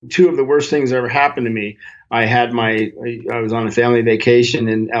two of the worst things that ever happened to me. I was on a family vacation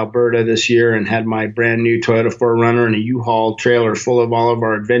in Alberta this year and had my brand new Toyota 4Runner and a U-Haul trailer full of all of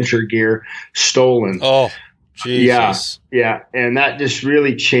our adventure gear stolen. Oh, Jesus. Yeah. And that just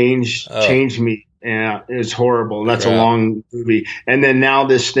really changed me. Yeah, it was horrible. That's a long movie. And then now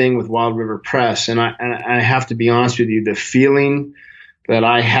this thing with Wild River Press. And I have to be honest with you, the feeling that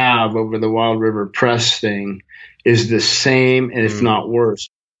I have over the Wild River Press thing is the same, and if not worse.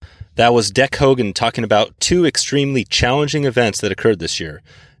 That was Deck Hogan talking about two extremely challenging events that occurred this year.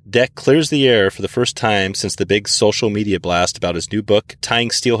 Deck clears the air for the first time since the big social media blast about his new book, Tying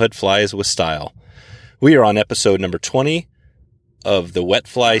Steelhead Flies with Style. We are on episode number 20 of the Wet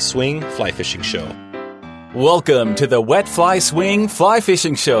Fly Swing Fly Fishing Show. Welcome to the Wet Fly Swing Fly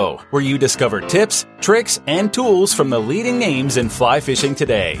Fishing Show, where you discover tips, tricks, and tools from the leading names in fly fishing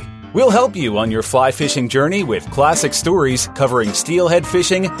today. We'll help you on your fly fishing journey with classic stories covering steelhead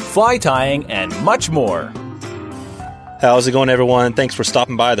fishing, fly tying, and much more. How's it going, everyone? Thanks for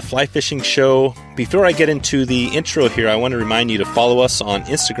stopping by the Fly Fishing Show. Before I get into the intro here, I want to remind you to follow us on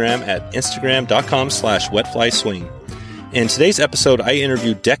Instagram at instagram.com/wetflyswing. In today's episode, I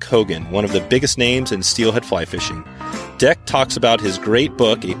interviewed Deck Hogan, one of the biggest names in steelhead fly fishing. Deck talks about his great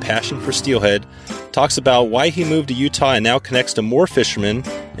book, A Passion for Steelhead, talks about why he moved to Utah and now connects to more fishermen,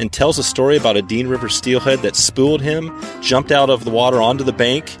 and tells a story about a Dean River steelhead that spooled him, jumped out of the water onto the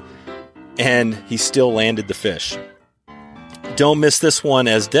bank, and he still landed the fish. Don't miss this one,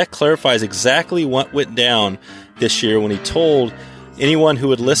 as Deck clarifies exactly what went down this year when he told anyone who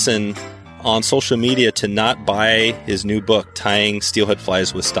would listen on social media to not buy his new book, Tying Steelhead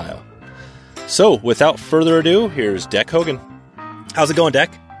Flies with Style. So, without further ado, here's Deck Hogan. How's it going,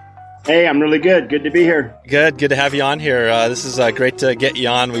 Deck? Hey, I'm really good. Good to be here. Good to have you on here. This is great to get you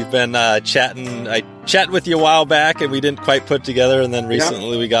on. We've been chatting. I chatted with you a while back, and we didn't quite put together, and then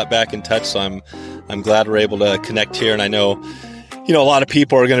recently we got back in touch, so I'm glad we're able to connect here, and I know a lot of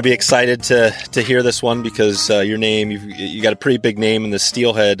people are going to be excited to hear this one because your name, you got a pretty big name in the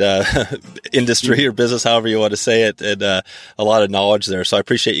steelhead industry or business, however you want to say it, and a lot of knowledge there. So I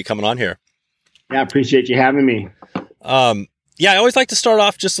appreciate you coming on here. Yeah, I appreciate you having me. I always like to start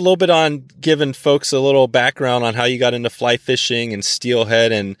off just a little bit on giving folks a little background on how you got into fly fishing and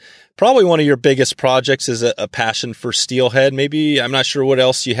steelhead, and probably one of your biggest projects is a passion for steelhead. Maybe, I'm not sure what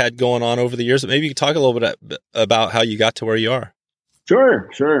else you had going on over the years, but maybe you could talk a little bit about how you got to where you are. Sure.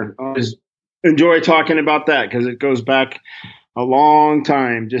 I always enjoy talking about that because it goes back a long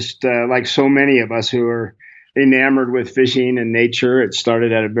time, just like so many of us who are enamored with fishing and nature. It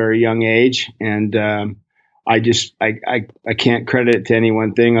started at a very young age, and I can't credit it to any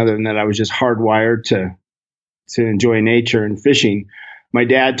one thing other than that I was just hardwired to enjoy nature and fishing. My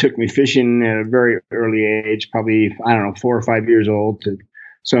dad took me fishing at a very early age, probably, 4 or 5 years old, to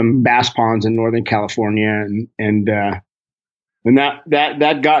some bass ponds in Northern California, and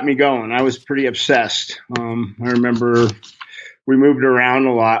that got me going. I was pretty obsessed. I remember we moved around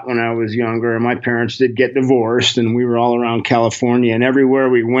a lot when I was younger, and my parents did get divorced, and we were all around California, and everywhere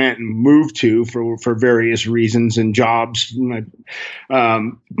we went and moved to for various reasons and jobs. My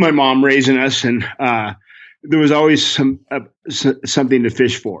mom raising us, and there was always something to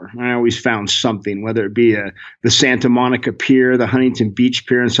fish for. I always found something, whether it be the Santa Monica Pier, the Huntington Beach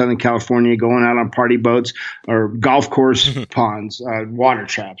Pier in Southern California, going out on party boats, or golf course ponds, water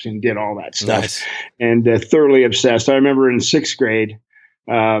traps, and did all that stuff. Nice. And thoroughly obsessed. I remember in 6th grade,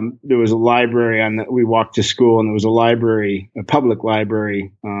 there was a library we walked to school, and there was a public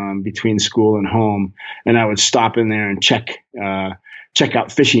library between school and home, and I would stop in there and check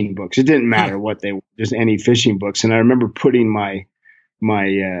out fishing books. It didn't matter what they were, just any fishing books. And I remember putting my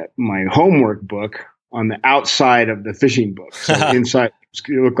homework book on the outside of the fishing book. So inside,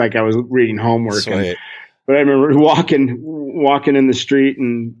 it looked like I was reading homework. But I remember walking in the street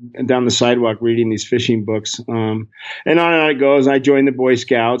and down the sidewalk reading these fishing books. And on it goes. I joined the Boy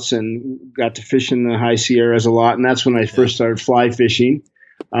Scouts and got to fish in the high Sierras a lot. And that's when I first started fly fishing.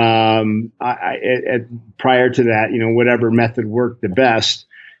 Prior to that, whatever method worked the best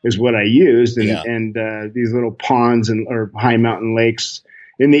is what I used. And these little ponds or high mountain lakes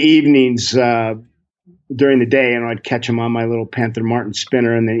in the evenings, during the day, and I'd catch them on my little Panther Martin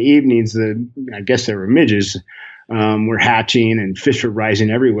spinner. And then evenings, I guess they were midges, were hatching and fish were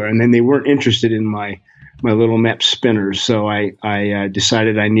rising everywhere. And then they weren't interested in my little Mep spinners. So I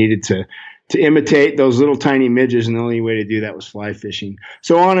decided I needed to imitate those little tiny midges, and the only way to do that was fly fishing.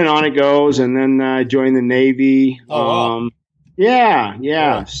 So on and on it goes, and then I joined the Navy. Wow.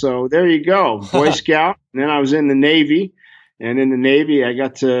 Yeah. So there you go, Boy Scout. And then I was in the Navy, and in the Navy I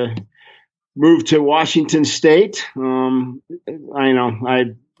got to move to Washington State. I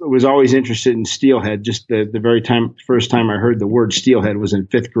was always interested in steelhead. Just the first time I heard the word steelhead was in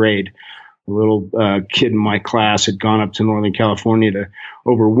 5th grade. A little kid in my class had gone up to Northern California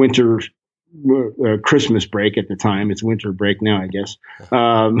over winter Christmas break at the time. It's winter break now, I guess.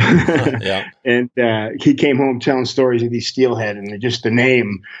 Yeah. And he came home telling stories of these steelhead, and just the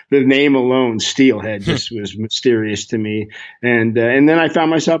name alone, steelhead, just was mysterious to me. And then I found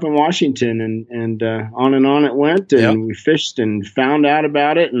myself in Washington, and on it went, and we fished and found out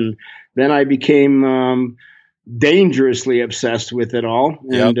about it, and then I became dangerously obsessed with it all.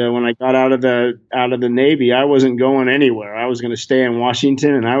 And when I got out of the Navy, I wasn't going anywhere. I was going to stay in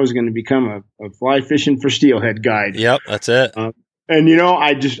Washington, and I was going to become a fly fishing for steelhead guide. Yep, that's it. And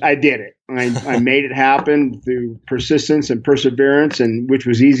I did it. I made it happen through persistence and perseverance, and which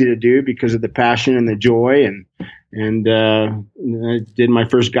was easy to do because of the passion and the joy. And I did my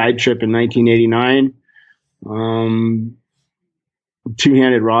first guide trip in 1989.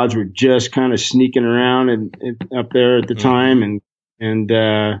 Two-handed rods were just kind of sneaking around and up there at the time, and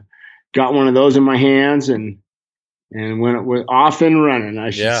got one of those in my hands and went off and running, I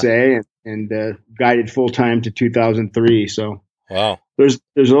should say, and guided full time to 2003. So wow, there's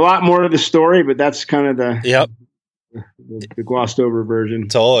a lot more to the story, but that's kind of the glossed over version.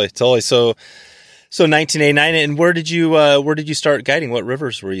 Totally. So 1989, and where did you start guiding? What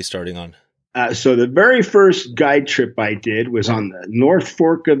rivers were you starting on? So the very first guide trip I did was on the North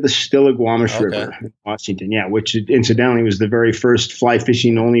Fork of the Stillaguamish River in Washington. Yeah, which incidentally was the very first fly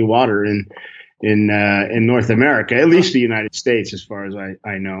fishing only water in North America, at least the United States, as far as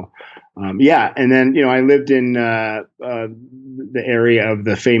I know. And then I lived in the area of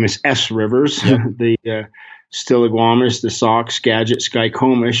the famous S rivers, the Stillaguamish, the Sauk, Skagit,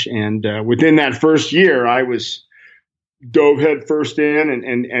 Skykomish, and within that first year, I was dove head first in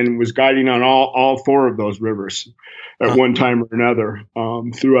and was guiding on all 4 of those rivers at one time or another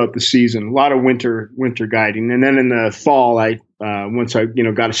throughout the season. A lot of winter guiding, and then in the fall, once I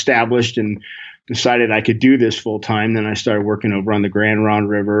got established and decided I could do this full time, then I started working over on the Grand Ronde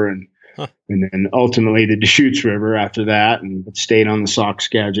River and then ultimately the Deschutes River after that, and stayed on the Sauk,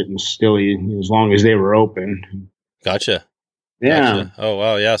 Skagit, and Stilly as long as they were open. Gotcha. Yeah. Gotcha. Oh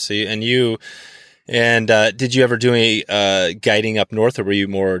wow. Yeah. See, and did you ever do any guiding up north, or were you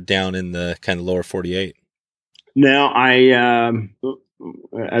more down in the kind of lower 48? Now, I,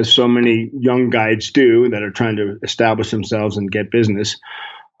 as so many young guides do that are trying to establish themselves and get business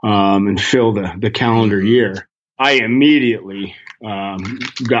and fill the calendar year, I immediately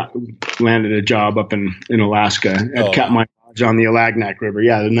landed a job up in Alaska at Katmai Lodge on the Alagnak River.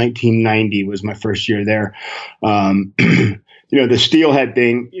 Yeah, 1990 was my first year there. The steelhead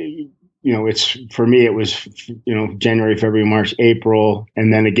thing. It's for me, it was, January, February, March, April,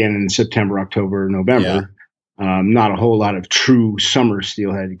 and then again in September, October, November. Yeah. Not a whole lot of true summer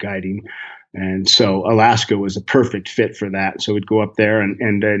steelhead guiding. And so Alaska was a perfect fit for that. So we'd go up there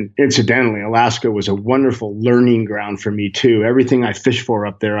and then incidentally, Alaska was a wonderful learning ground for me too. Everything I fished for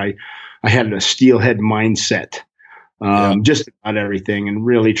up there, I had a steelhead mindset. Just about everything, and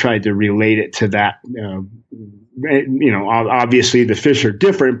really tried to relate it to that. Obviously the fish are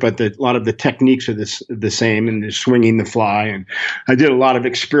different, but a lot of the techniques are the same, and they're swinging the fly. And I did a lot of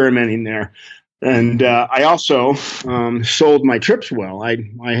experimenting there. And I also sold my trips well.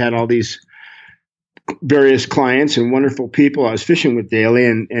 I had all these various clients and wonderful people I was fishing with daily,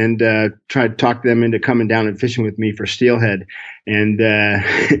 and tried to talk them into coming down and fishing with me for steelhead. And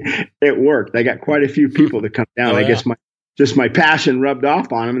it worked. I got quite a few people to come down. I guess my passion rubbed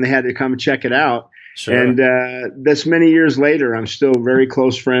off on them, and they had to come and check it out. Sure. And this many years later, I'm still very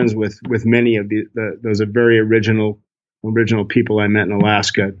close friends with many of those very original people I met in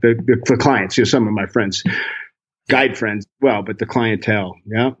Alaska. The clients, some of my friends. Guide friends, well, but the clientele,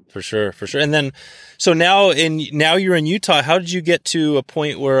 for sure. And then, so now you're in Utah. How did you get to a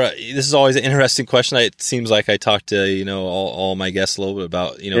point where this is always an interesting question? It seems like I talked to all my guests a little bit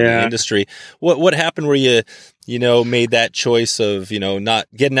about the industry. What happened where you made that choice of not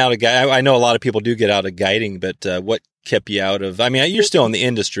getting out of guiding? I know a lot of people do get out of guiding, but what kept you out of? I mean, you're still in the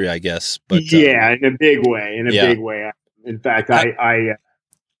industry, I guess. But in a big way. In fact,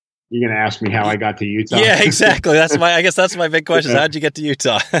 you're going to ask me how I got to Utah. Yeah, exactly. I guess that's my big question. How'd you get to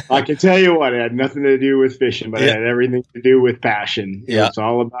Utah? I can tell you what, it had nothing to do with fishing, but it had everything to do with passion. It's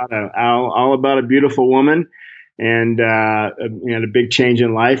all about a beautiful woman, and a big change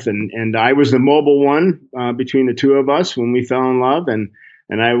in life. And I was the mobile one between the two of us when we fell in love, and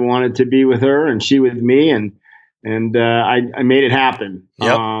I wanted to be with her and she with me, and I made it happen.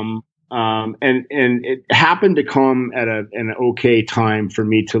 Yep. And it happened to come at an okay time for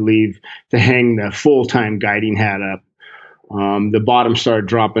me to hang the full-time guiding hat up. the bottom started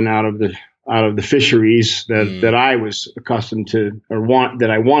dropping out of the fisheries that I was accustomed to that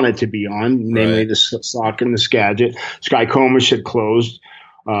I wanted to be on, namely the sock and the Skagit. Sky Comish had closed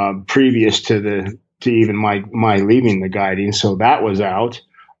previous to even my leaving the guiding, so that was out.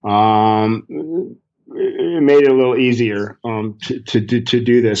 It made it a little easier to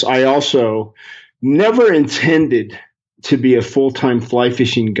do this. I also never intended to be a full-time fly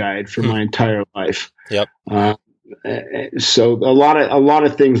fishing guide for my entire life. Yep. So a lot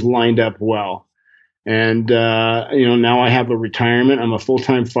of things lined up well. And, now I have a retirement. I'm a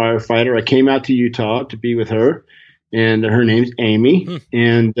full-time firefighter. I came out to Utah to be with her, and her name's Amy.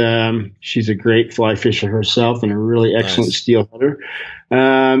 And she's a great fly fisher herself and a really excellent steelheader.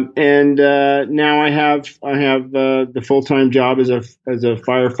 And now I have the full-time job as a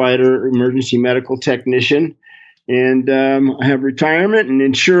firefighter, emergency medical technician. And I have retirement and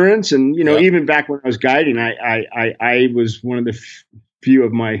insurance, and even back when I was guiding, I was one of the few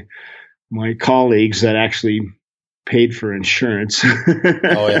of my colleagues that actually paid for insurance.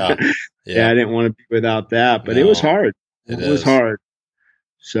 Oh yeah, I didn't want to be without that, but it was hard. It was hard.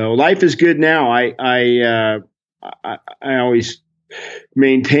 So life is good now. I always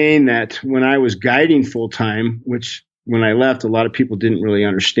maintain that when I was guiding full time, which when I left, a lot of people didn't really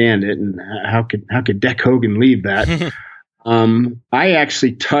understand it. And how could Deck Hogan leave that? I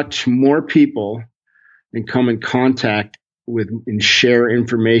actually touch more people and come in contact with and share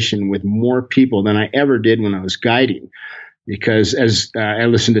information with more people than I ever did when I was guiding. Because as I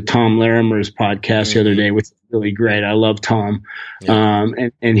listened to Tom Larimer's podcast the other day, which is really great. I love Tom.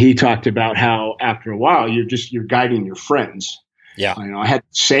 And he talked about how after a while, you're guiding your friends. Yeah. I had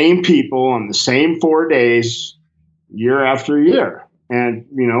the same people on the same 4 days, year after year. And,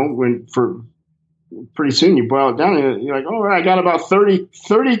 pretty soon you boil it down and you're like, oh, I got about 30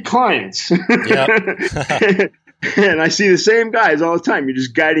 clients. Yep. And I see the same guys all the time. You're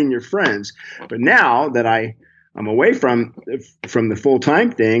just guiding your friends. But now that I'm away from the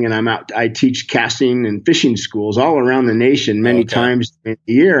full-time thing and I'm out, I teach casting and fishing schools all around the nation many times a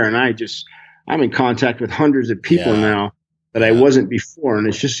year. And I'm in contact with hundreds of people now that I wasn't before. And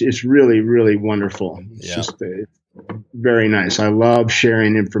it's really, really wonderful. It's just very nice. I love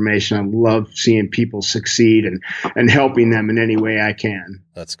sharing information. I love seeing people succeed and helping them in any way I can.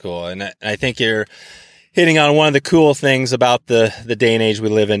 That's cool. And I think you're hitting on one of the cool things about the day and age we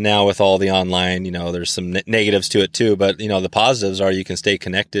live in now with all the online. There's some negatives to it too, but the positives are you can stay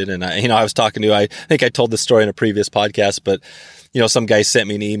connected. And I was talking to, I think I told this story in a previous podcast, but some guy sent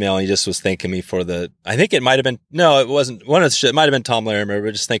me an email and he just was thanking me for I think it might have been, no, it wasn't one of the it might have been Tom Larimer,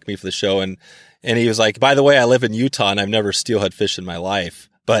 but just thanking me for the show. And he was like, by the way, I live in Utah and I've never steelhead fished in my life.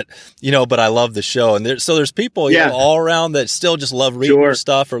 But I love the show. And there's people all around that still just love reading your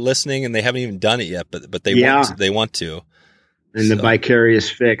stuff or listening, and they haven't even done it yet, but they want to. And the vicarious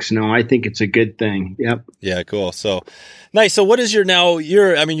fix. No, I think it's a good thing. Yep. Yeah, cool. So nice. So what is you're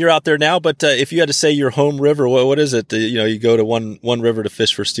out there now, but if you had to say your home river, what is it? You go to one river to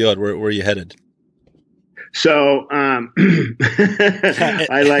fish for steelhead. Where are you headed? So I'm an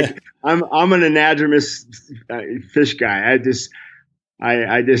anadromous fish guy. I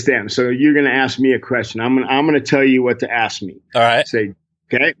just am. So you're going to ask me a question. I'm going to tell you what to ask me. All right. Say,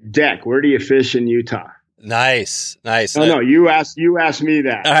 okay, Deck, where do you fish in Utah? Nice. No, you ask me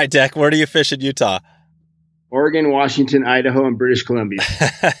that. All right, Deck, where do you fish in Utah? Oregon, Washington, Idaho, and British Columbia.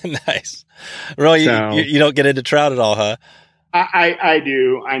 Nice. Really, you don't get into trout at all, huh? I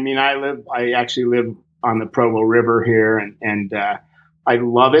do. I mean, I actually live on the Provo River here, and I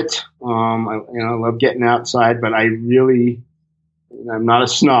love it. I love getting outside, but I'm not a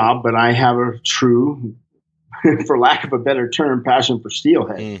snob, but I have a true, for lack of a better term, passion for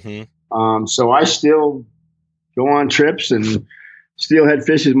steelhead. Mm-hmm. So I still go on trips and steelhead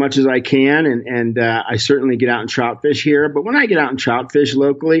fish as much as I can. And I certainly get out and trout fish here. But when I get out and trout fish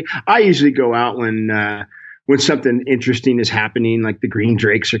locally, I usually go out when something interesting is happening, like the green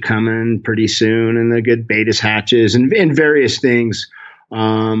drakes are coming pretty soon and the good Baetis hatches and various things.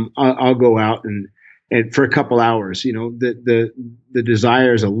 I'll go out and for a couple hours. The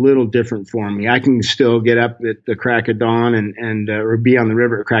desire is a little different for me. I can still get up at the crack of dawn and or be on the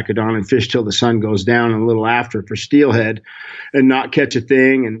river at crack of dawn and fish till the sun goes down a little after for steelhead and not catch a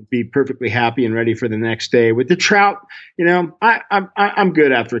thing and be perfectly happy and ready for the next day. With the trout, I'm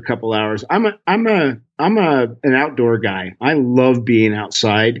good after a couple hours. I'm an outdoor guy. I love being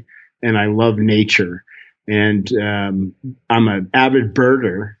outside and I love nature. And I'm an avid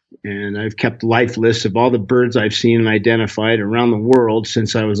birder. And I've kept life lists of all the birds I've seen and identified around the world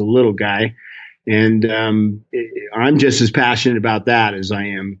since I was a little guy. And I'm just as passionate about that as I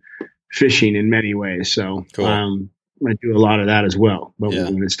am fishing in many ways. So cool. I do a lot of that as well. But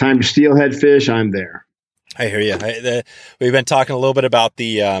when it's time to steelhead fish, I'm there. I hear you. We've been talking a little bit about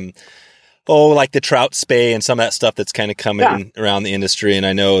the, like the trout spay and some of that stuff that's kind of coming around the industry. And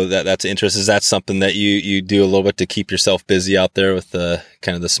I know that that's interest. Is that something that you do a little bit to keep yourself busy out there with the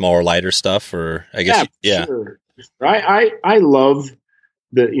kind of the smaller, lighter stuff? Or I guess, Sure. I love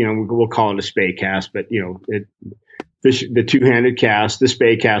we'll call it a spay cast, but the two-handed cast, the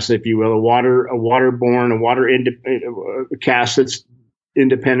spay cast, if you will, a waterborne, cast that's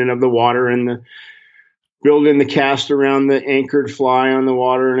independent of the water, and building the cast around the anchored fly on the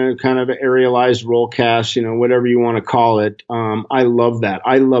water in a kind of aerialized roll cast, whatever you want to call it. I love that.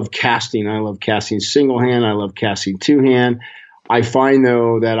 I love casting. I love casting single hand. I love casting two hand. I find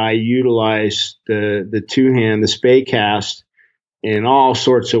though that I utilize the two hand, the spay cast, in all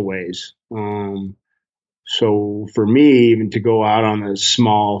sorts of ways. So for me, even to go out on the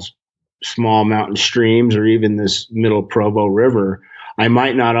small mountain streams or even this middle Provo River, I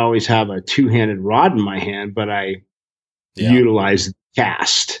might not always have a two-handed rod in my hand, but I utilize the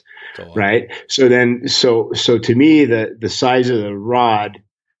cast, right? So to me, the size of the rod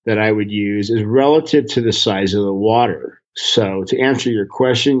that I would use is relative to the size of the water. So to answer your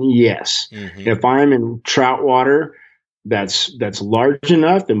question, yes. Mm-hmm. If I'm in trout water that's large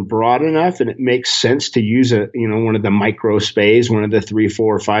enough and broad enough, and it makes sense to use one of the micro spays, one of the 3,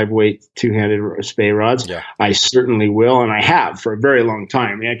 4, 5 weight two-handed spay rods, I certainly will, and I have for a very long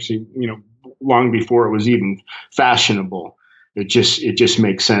time. Actually, long before it was even fashionable. It just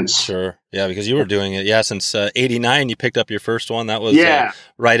makes sense. Sure. Yeah, because you were doing it. Yeah, since 89, you picked up your first one. That was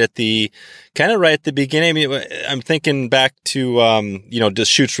right at the beginning. I'm thinking back to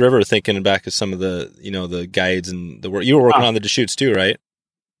Deschutes River, thinking back to some of the the guides and the work you were working on the Deschutes too, right?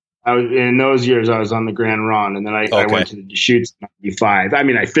 I was in those years. I was on the Grand Ronde, and then I went to the Deschutes in '95. I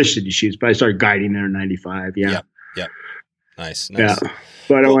mean, I fished the Deschutes, but I started guiding there in '95. Yeah. Nice. Yeah.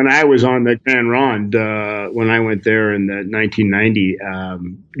 But when I was on the Grand Ronde, when I went there in the 1990,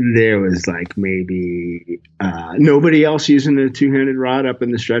 there was like maybe nobody else using a two-handed rod up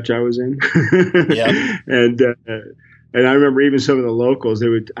in the stretch I was in. And I remember even some of the locals, they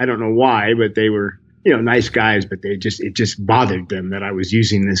would, I don't know why, but they were, nice guys, but it just bothered them that I was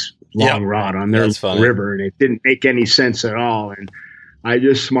using this long rod on their river, and it didn't make any sense at all. And I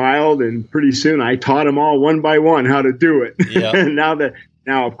just smiled, and pretty soon I taught them all one by one how to do it. Yep. And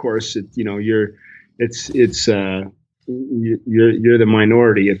now, of course, you're the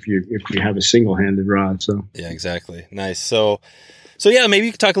minority if you have a single-handed rod. So yeah, exactly. Nice. So yeah, maybe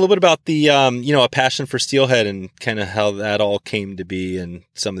you could talk a little bit about the a passion for steelhead and kind of how that all came to be and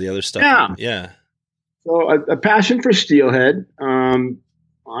some of the other stuff. Yeah. So a passion for steelhead. I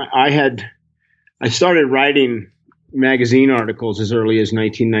started writing magazine articles as early as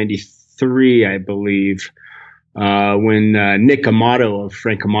 1993, I believe, when Nick Amato of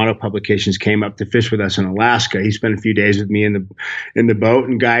Frank Amato Publications came up to fish with us in Alaska. He spent a few days with me in the boat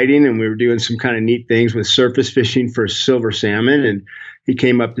and guiding, and we were doing some kind of neat things with surface fishing for silver salmon, and he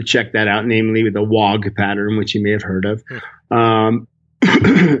came up to check that out, namely with the WOG pattern, which you may have heard of.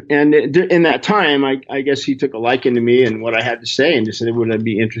 And in that time, I guess he took a liking to me and what I had to say, and just said, would I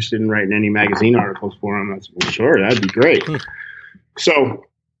be interested in writing any magazine articles for him? I said, well, sure, that'd be great. So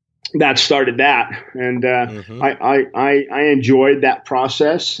that started that, and I enjoyed that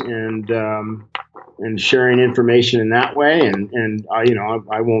process and sharing information in that way, and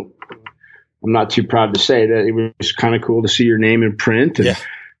I won't. I'm not too proud to say that it was kind of cool to see your name in print, and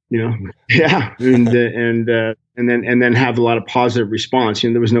and then have a lot of positive response.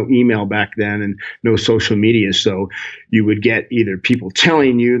 There was no email back then and no social media, so you would get either people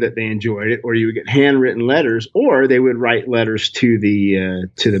telling you that they enjoyed it, or you would get handwritten letters, or they would write letters to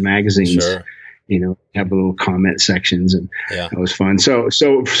the magazines. Sure. Have little comment sections, and that was fun. So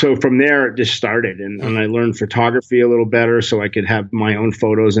from there it just started, and I learned photography a little better, so I could have my own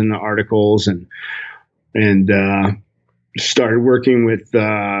photos in the articles, and started working with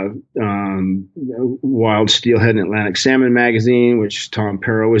Wild Steelhead and Atlantic Salmon magazine, which Tom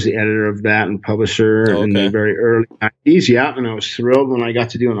Perro was the editor of that and publisher in the very early 90s. Yeah, and I was thrilled when I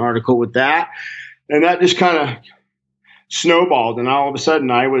got to do an article with that, and that just kind of snowballed, and all of a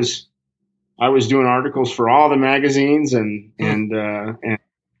sudden I was doing articles for all the magazines and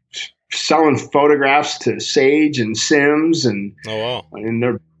selling photographs to Sage and Sims and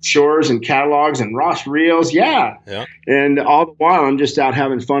their shores and catalogs and Ross reels. Yeah. And all the while I'm just out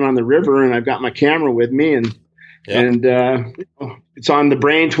having fun on the river, and I've got my camera with me, and it's on the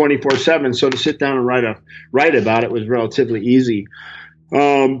brain 24/7. So to sit down and write about it was relatively easy.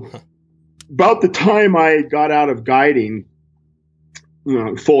 About the time I got out of guiding,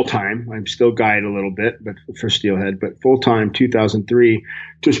 full time. I'm still guide a little bit, but for Steelhead, but full time 2003.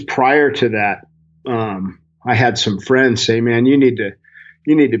 Just prior to that, I had some friends say, "Man, you need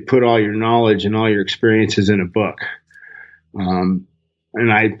to put all your knowledge and all your experiences in a book." And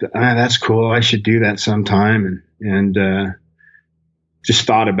that's cool. I should do that sometime. And just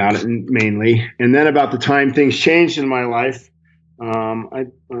thought about it mainly. And then about the time things changed in my life, I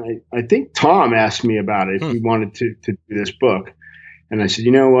think Tom asked me about it if he wanted to do this book. And I said,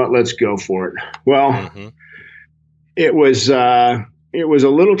 you know what, let's go for it. Well, it was a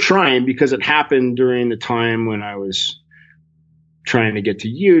little trying because it happened during the time when I was trying to get to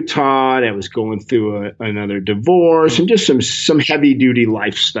Utah. I was going through another divorce and just some heavy duty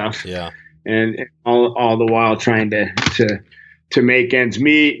life stuff. Yeah. And all the while trying to make ends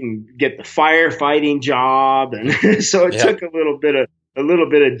meet and get the firefighting job. And so it took a little bit of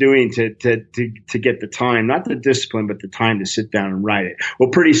doing to get the time, not the discipline, but the time to sit down and write it. Well,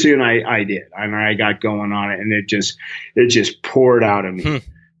 pretty soon I did, and I got going on it, and it just poured out of me.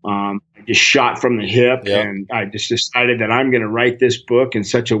 I just shot from the hip, and I just decided that I'm going to write this book in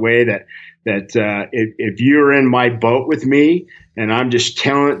such a way that if you're in my boat with me and I'm just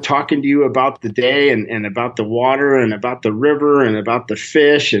talking to you about the day and about the water and about the river and about the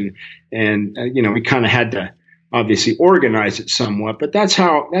fish and we kind of had to obviously organize it somewhat, but that's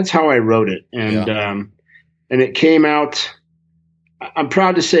how I wrote it. And it came out, I'm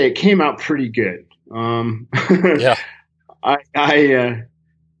proud to say it came out pretty good. I'm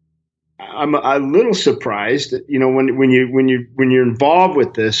a little surprised that, when you're involved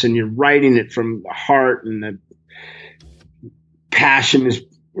with this and you're writing it from the heart and the passion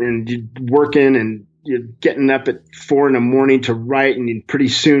and you're working and you're getting up at 4 a.m. to write, and pretty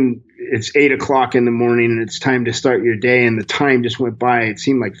soon it's 8 o'clock in the morning and it's time to start your day, and the time just went by. It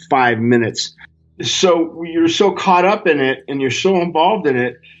seemed like 5 minutes. So you're so caught up in it and you're so involved in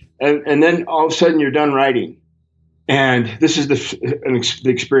it. And then all of a sudden you're done writing. And this is the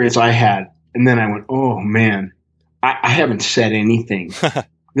experience I had. And then I went, oh, man, I haven't said anything.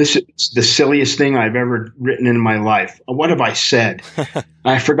 This is the silliest thing I've ever written in my life. What have I said?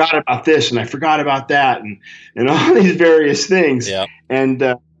 I forgot about this and I forgot about that and all these various things. Yeah.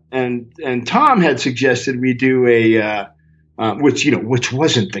 And Tom had suggested we do which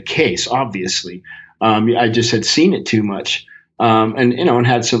wasn't the case, obviously. I just had seen it too much. And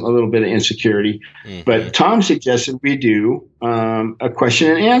had a little bit of insecurity, but Tom suggested we do a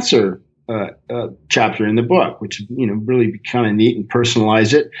question and answer chapter in the book, which really be kind of neat and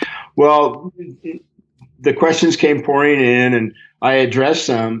personalize it. Well, the questions came pouring in, and I addressed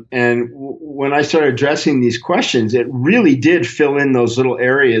them. And when I started addressing these questions, it really did fill in those little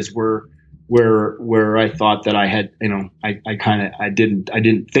areas where I thought that I had, I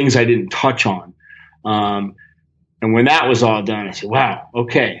didn't things I didn't touch on. And when that was all done, I said, wow,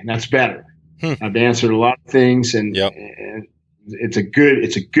 okay, that's better. I've answered a lot of things, and it's a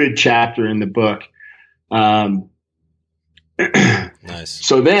good chapter in the book. Nice.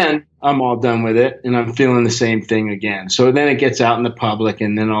 So then I'm all done with it, and I'm feeling the same thing again. So then it gets out in the public,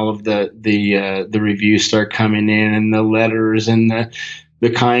 and then all of the reviews start coming in, and the letters and the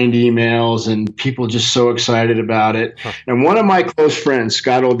kind emails, and people just so excited about it. And one of my close friends,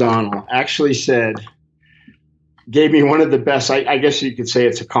 Scott O'Donnell, actually gave me one of the best, I guess you could say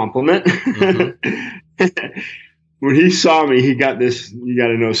it's a compliment. When he saw me, he got this, you got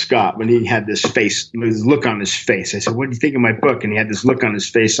to know Scott, when he had this look on his face. I said, what do you think of my book? And he had this look on his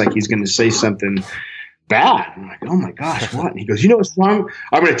face like he's going to say something bad. I'm like, oh my gosh, what? And he goes, you know what's wrong?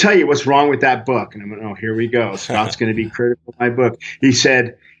 I'm going to tell you what's wrong with that book. And I'm like, oh, here we go. Scott's going to be critical of my book. He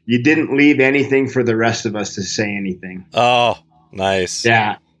said, you didn't leave anything for the rest of us to say anything. Oh, nice.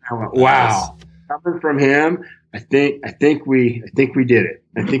 Yeah. I went, wow. Coming from him, I think we did it.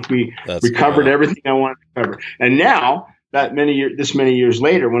 I think we covered everything I wanted to cover. And now many years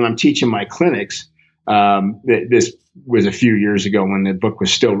later, when I'm teaching my clinics, this was a few years ago when the book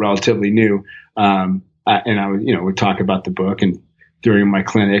was still relatively new. And I would talk about the book and during my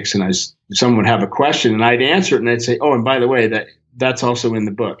clinics, and someone would have a question and I'd answer it, and I'd say, oh, and by the way, that's also in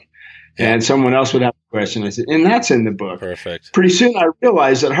the book. And someone else would have a question. I said, and that's in the book. Perfect. Pretty soon I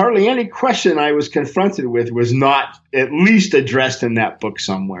realized that hardly any question I was confronted with was not at least addressed in that book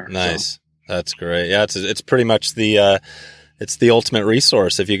somewhere. Nice. So. That's great. Yeah, it's pretty much it's the ultimate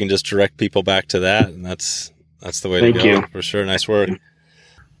resource if you can just direct people back to that, and that's the way to go. Thank you. For sure. Nice work.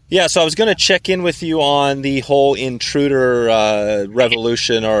 Yeah, so I was going to check in with you on the whole intruder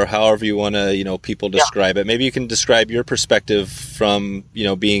revolution, or however you want to, people describe it. Maybe you can describe your perspective from,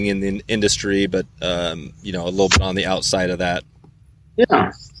 being in the industry, but, a little bit on the outside of that.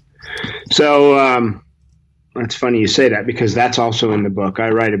 Yeah. So That's funny you say that, because that's also in the book. I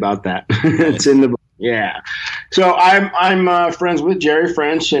write about that. It's in the book. Yeah. So I'm friends with Jerry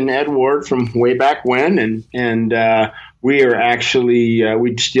French and Ed Ward from way back when, and we are actually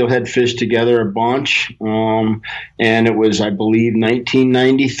we'd steelhead fish together a bunch, and it was, I believe,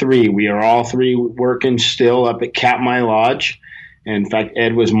 1993. We are all three working still up at Katmai Lodge. In fact,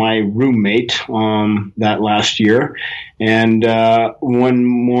 Ed was my roommate that last year. And one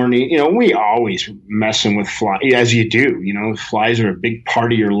morning, we always messing with flies, as you do. Flies are a big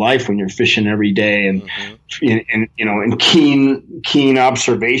part of your life when you're fishing every day, and and keen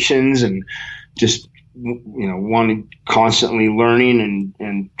observations, and just wanting, constantly learning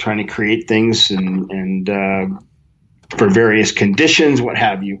and trying to create things and for various conditions, what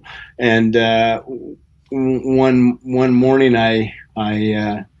have you. And one morning I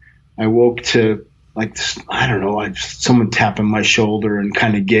woke to, like, I don't know, someone tapping my shoulder and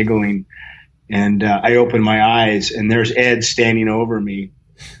kind of giggling, and I opened my eyes, and there's Ed standing over me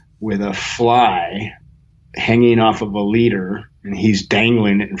with a fly hanging off of a leader, and he's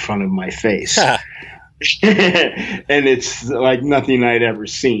dangling it in front of my face. And it's like nothing I'd ever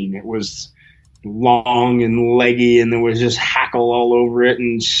seen. It was long and leggy, and there was just hackle all over it,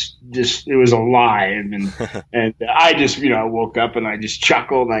 and just it was alive. And I just woke up and I just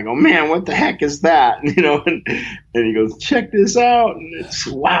chuckled, and I go, man, what the heck is that? And he goes, check this out. And it's,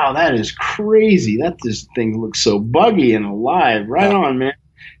 wow, that is crazy. This thing looks so buggy and alive. Right on, man.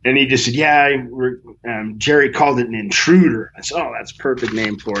 And he just said, yeah, Jerry called it an intruder. I said, oh, that's a perfect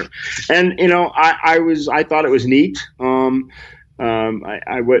name for it. And, I thought it was neat.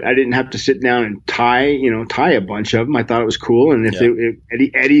 I didn't have to sit down and tie a bunch of them. I thought it was cool. And if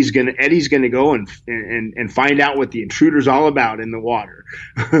Eddie's gonna go and find out what the intruder's all about in the water.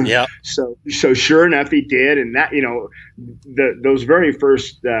 Yeah. So sure enough, he did. And that, those very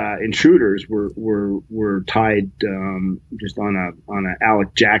first intruders were tied just on a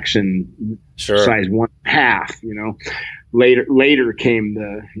Alec Jackson size 1/2. Later came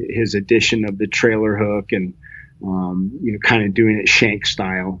his addition of the trailer hook and kind of doing it shank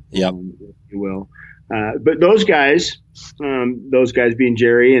style, if you will. But those guys being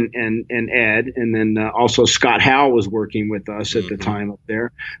Jerry and Ed, and then also Scott Howell was working with us at the time up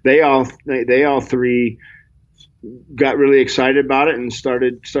there. They all three got really excited about it and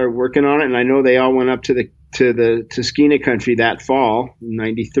started working on it. And I know they all went up to the Tuskegee country that fall in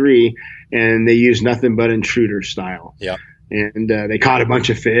 '93, and they used nothing but intruder style. Yeah. And they caught a bunch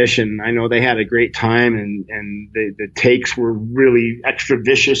of fish, and I know they had a great time, and the takes were really extra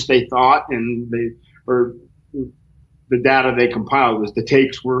vicious, they thought, and the data they compiled was the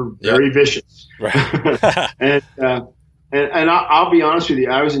takes were very vicious. Right. And I'll be honest with you,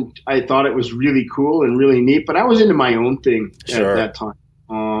 I thought it was really cool and really neat, but I was into my own thing at that time.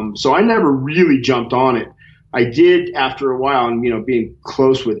 So I never really jumped on it. I did after a while, and being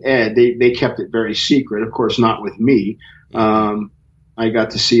close with Ed, they kept it very secret, of course, not with me. I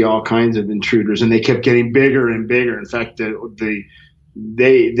got to see all kinds of intruders, and they kept getting bigger and bigger. In fact, they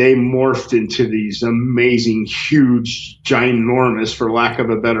morphed into these amazing, huge, ginormous, for lack of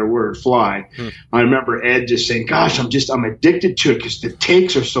a better word, fly. I remember Ed just saying, "Gosh, I'm addicted to it because the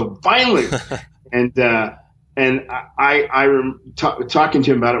takes are so violent." and I talking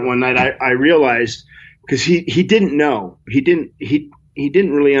to him about it one night. I realized, because he didn't know, he didn't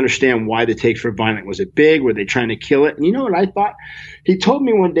really understand why the takes were violent. Was it big? Were they trying to kill it? And you know what I thought? He told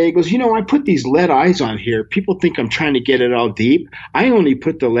me one day, he goes, I put these lead eyes on here. People think I'm trying to get it all deep. I only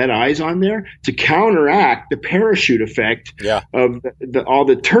put the lead eyes on there to counteract the parachute effect of all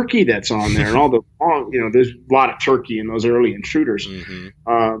the turkey that's on there, and all the there's a lot of turkey in those early intruders.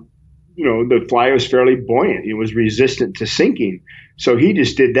 The fly was fairly buoyant. It was resistant to sinking. So he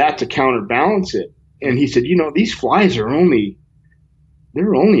just did that to counterbalance it. And he said, these flies are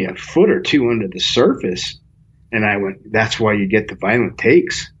they're only a foot or two under the surface. And I went, that's why you get the violent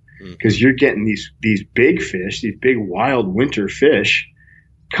takes, because you're getting these big fish, these big wild winter fish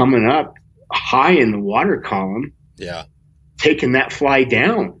coming up high in the water column, taking that fly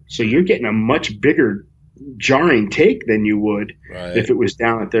down. So you're getting a much bigger jarring take than you would if it was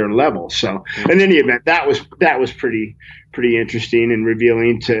down at their level. So in any event, that was pretty interesting and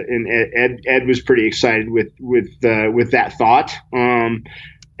revealing and Ed was pretty excited with that thought.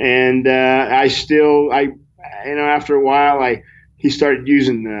 After a while he started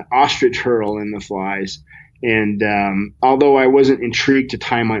using the ostrich hurl in the flies. And although I wasn't intrigued to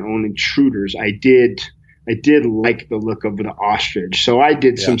tie my own intruders, I did I did like the look of the ostrich. So I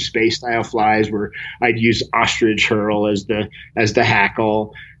did some space style flies where I'd use ostrich herl as the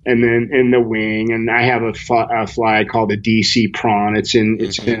hackle, and then in the wing. And I have a fly called a DC prawn. It's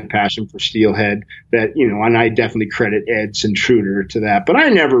in Passion for Steelhead that, and I definitely credit Ed's intruder to that, but I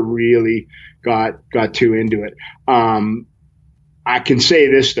never really got too into it. I can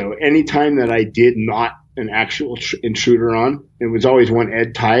say this though, anytime that I did not an actual intruder on, it was always one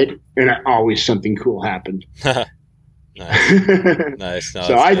Ed tied, and always something cool happened. Nice. No,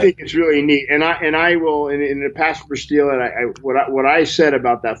 so I think it's really neat, and I will in the Passion for Steelhead. What I said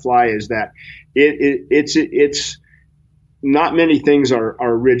about that fly is that it's not many things are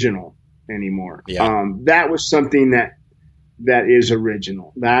original anymore. Yeah. That was something that is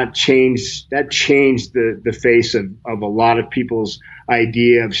original. That changed the face of a lot of people's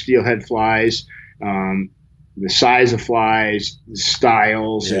idea of steelhead flies, the size of flies, the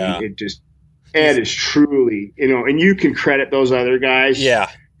styles, and it just. Ed is truly, and you can credit those other guys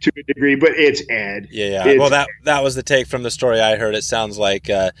to a degree, but it's Ed. Yeah. Well, that was the take from the story I heard. It sounds like,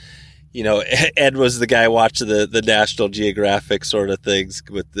 Ed was the guy watching the National Geographic sort of things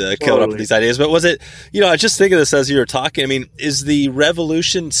with coming up with these ideas. But was it, I was just thinking this as you were talking. I mean, is the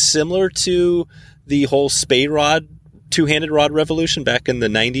revolution similar to the whole spade rod, two-handed rod revolution back in the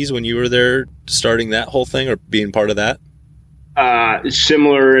 90s when you were there starting that whole thing or being part of that?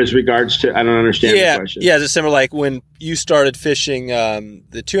 Similar as regards to, I don't understand the question. Yeah, is it similar like when you started fishing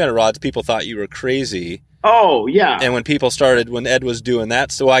the two-handed rods, people thought you were crazy. Oh, yeah. And when Ed was doing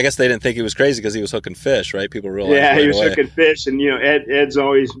that, so I guess they didn't think he was crazy because he was hooking fish, right? People realized he was hooking fish, and, Ed's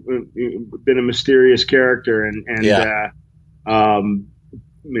always been a mysterious character, and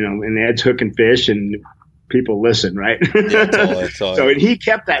Ed's hooking fish, and people listen, right? Yeah, totally. So and he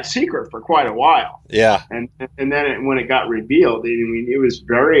kept that secret for quite a while. Yeah. And then when it got revealed, it was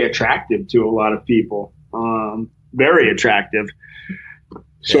very attractive to a lot of people. Very attractive.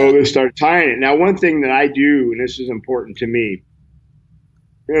 So they started tying it. Now, one thing that I do, and this is important to me,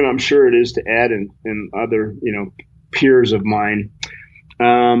 and I'm sure it is to Ed and other, peers of mine.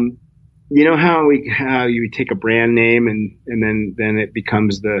 How you take a brand name and then it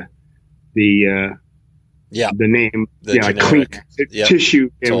becomes the name, Kleenex, tissue,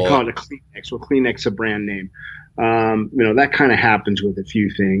 and we call it a Kleenex. Well, Kleenex is a brand name. That kind of happens with a few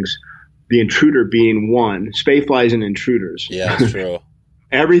things. The intruder being one. Spay flies and intruders. Yeah, that's true.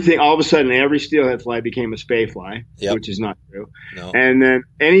 Everything, all of a sudden, every steelhead fly became a spay fly, which is not true. No. And then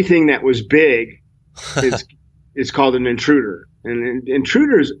anything that was big is called an intruder. And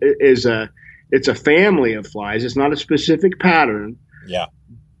intruders it's a family of flies. It's not a specific pattern. Yeah.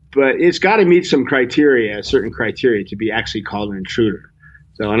 But it's got to meet some criteria, certain criteria, to be actually called an intruder.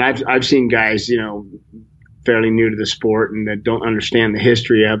 So, and I've seen guys, fairly new to the sport and that don't understand the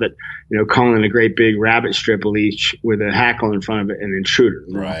history of it, calling a great big rabbit strip leech with a hackle in front of it an intruder.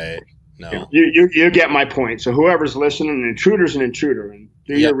 Right. No. You get my point. So whoever's listening, an intruder's an intruder, and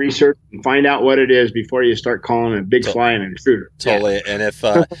do your research and find out what it is before you start calling a big fly an intruder. Totally. Yeah. And if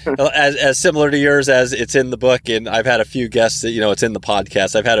as similar to yours as it's in the book, and I've had a few guests that it's in the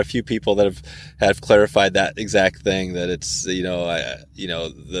podcast. I've had a few people that have clarified that exact thing, that it's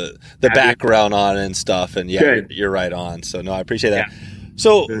the background on it and stuff. And you're right on. So no, I appreciate that. Yeah.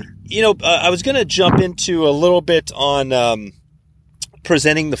 So I was going to jump into a little bit on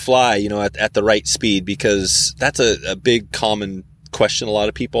presenting the fly, at the right speed, because that's a big common question a lot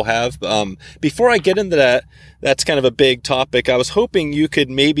of people have. Before I get into that, that's kind of a big topic. I was hoping you could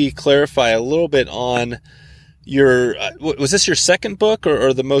maybe clarify a little bit on your, was this your second book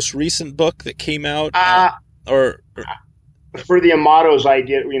or the most recent book that came out? Or for the Amatos, I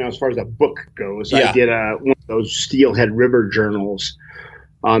did, as far as the book goes, I did one of those Steelhead River journals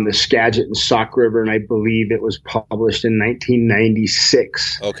on the Skagit and Sauk River, and I believe it was published in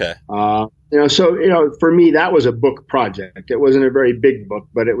 1996. Okay. So for me, that was a book project. It wasn't a very big book,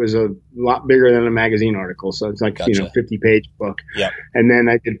 but it was a lot bigger than a magazine article. So it's like 50-page book. Yeah. And then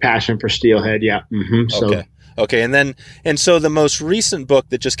I did Passion for Steelhead. Yeah. Mm-hmm. Okay. And so the most recent book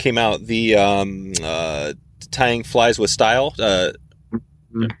that just came out, the Tying Flies with Style. There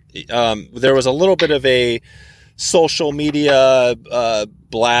was a little bit of a social media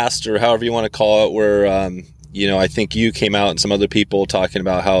blast, or however you want to call it, where I think you came out and some other people talking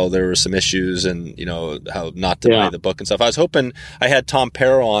about how there were some issues and how not to buy the book and stuff. I was hoping, I had Tom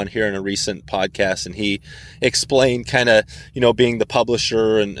Perro on here in a recent podcast, and he explained kind of being the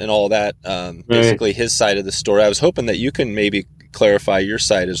publisher and all that, basically his side of the story. I was hoping that you can maybe clarify your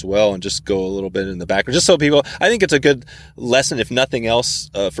side as well and just go a little bit in the background, just so people, I think it's a good lesson, if nothing else,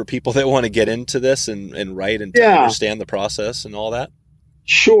 for people that want to get into this and write and to understand the process and all that.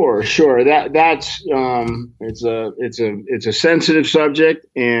 Sure. That's it's a sensitive subject,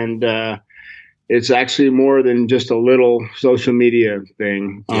 and it's actually more than just a little social media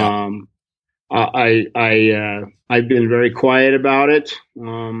thing. Yeah. I've been very quiet about it.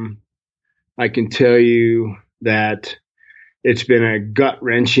 I can tell you that it's been a gut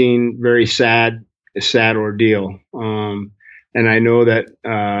wrenching, very sad ordeal. And I know that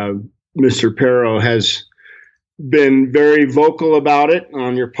Mr. Perro has been very vocal about it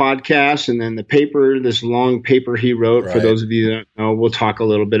on your podcast, and then the paper, this long paper he wrote. Right. For those of you that don't know, we'll talk a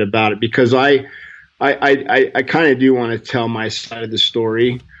little bit about it, because I kind of do want to tell my side of the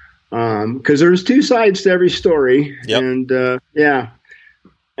story, because there's two sides to every story. Yep.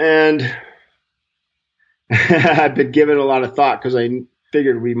 And I've been giving it a lot of thought, because I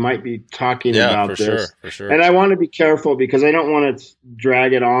figured we might be talking about this. For sure. And I want to be careful, because I don't want to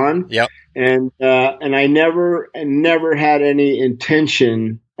drag it on. Yep. And I never had any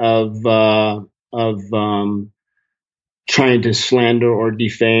intention of trying to slander or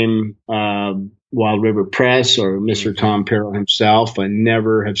defame Wild River Press or Mr. Tom Perro himself. I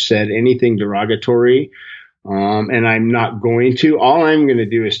never have said anything derogatory, and I'm not going to. All I'm going to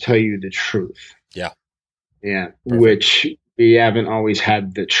do is tell you the truth. Yeah. Perfect. Which we haven't always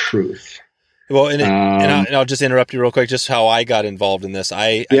had the truth. Well, and I'll just interrupt you real quick. Just how I got involved in this.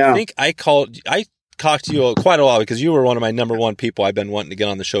 I think I talked to you quite a while, because you were one of my number one people I've been wanting to get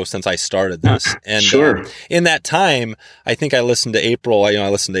on the show since I started this. And sure. In that time, I think I listened to April. I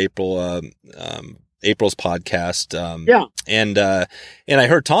listened to April's podcast. And I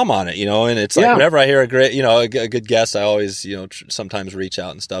heard Tom on it, and it's like, whenever I hear a great, a good guest, I always, sometimes reach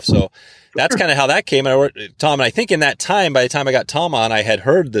out and stuff. So that's kind of how that came. And I worked Tom, and I think in that time, by the time I got Tom on, I had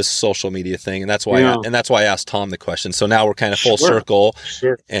heard this social media thing, and that's why I asked Tom the question. So now we're kind of full circle,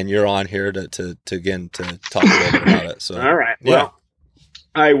 and you're on here to talk a little bit about it. So all right, well,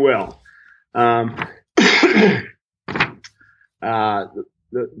 I will.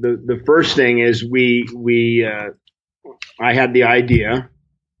 The first thing is I had the idea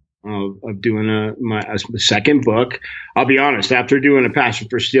of doing my second book. I'll be honest, after doing A Passion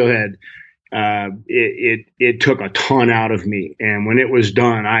for Steelhead, it took a ton out of me, and when it was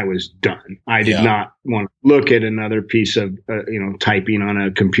done, I was done. I did not want to look at another piece of typing on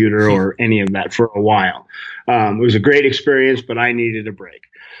a computer or any of that for a while. It was a great experience, but I needed a break.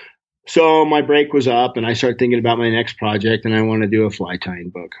 So my break was up, and I started thinking about my next project, and I want to do a fly tying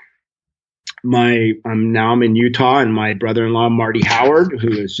book. I'm in Utah, and my brother-in-law, Marty Howard, who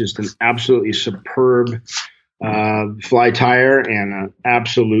is just an absolutely superb fly tyer and an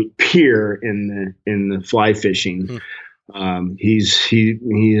absolute peer in the fly fishing. He's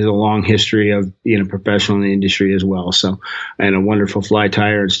a long history of being a professional in the industry as well. So, and a wonderful fly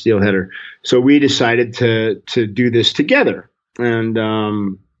tyer and steelheader. So we decided to do this together,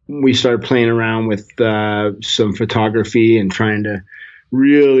 and we started playing around with some photography and trying to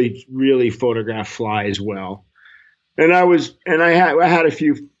really, really photograph flies well. And I had a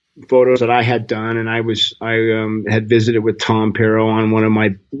few photos that I had done, and I had visited with Tom Perro on one of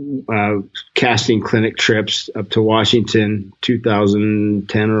my casting clinic trips up to Washington,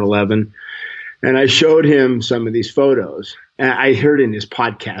 2010 or 11. And I showed him some of these photos. And I heard in his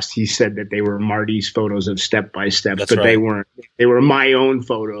podcast, he said that they were Marty's photos of step-by-step, but right. They weren't. They were my own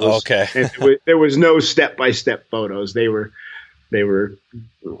photos. Okay. And there was no step-by-step photos. They were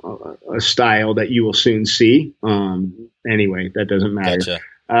a style that you will soon see. Anyway, that doesn't matter.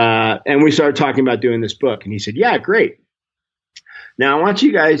 Gotcha. And we started talking about doing this book, and he said, yeah, great. Now I want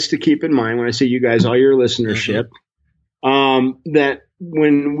you guys to keep in mind, when I say you guys, all your listenership, that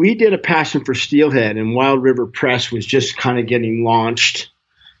when we did A Passion for Steelhead and Wild River Press was just kind of getting launched,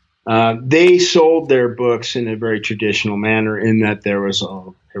 they sold their books in a very traditional manner, in that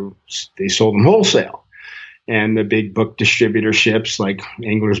they sold them wholesale. And the big book distributorships like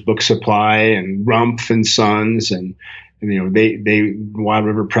Angler's Book Supply and Rumpf and Sons, and they Wild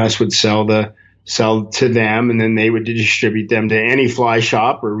River Press would sell to them, and then they would distribute them to any fly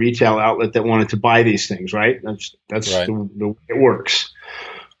shop or retail outlet that wanted to buy these things. Right? That's right. the way it works.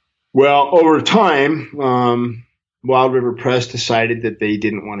 Well, over time, Wild River Press decided that they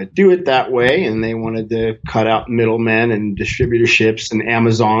didn't want to do it that way, and they wanted to cut out middlemen and distributorships and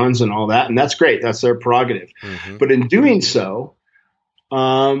Amazons and all that. And that's great. That's their prerogative. Mm-hmm. But in doing so,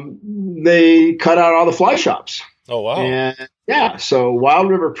 they cut out all the fly shops. Oh, wow. And yeah. So Wild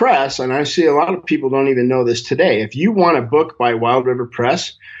River Press, and I see a lot of people don't even know this today. If you want a book by Wild River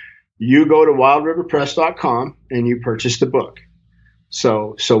Press, you go to wildriverpress.com and you purchase the book.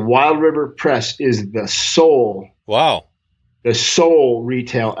 So Wild River Press is the sole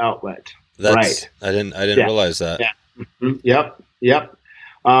retail outlet. Right. I didn't realize that. Yeah. Mm-hmm. Yep.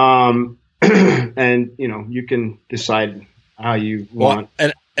 And you can decide how you want.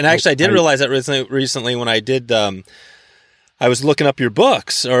 And actually, I did realize that recently when I did. I was looking up your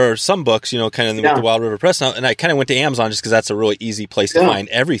books or some books, kind of with the Wild River Press now, and I kind of went to Amazon just because that's a really easy place to find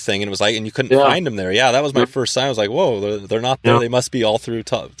everything. And it was like, and you couldn't find them there. Yeah, that was my first time. I was like, whoa, they're not there. They must be all through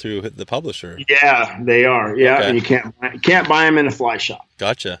the publisher. Yeah, they are. Yeah, okay. And you can't buy them in a fly shop.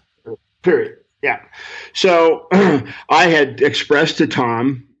 Gotcha. Period. Yeah. So I had expressed to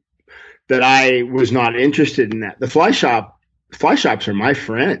Tom that I was not interested in that. The fly shops are my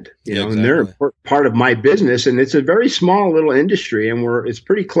friend, and they're part of my business, and it's a very small little industry, and it's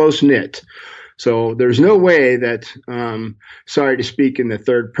pretty close knit. So there's no way that, sorry to speak in the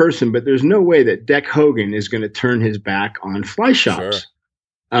third person, but there's no way that Dec Hogan is going to turn his back on fly shops.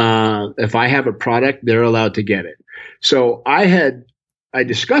 Sure. If I have a product, they're allowed to get it. So I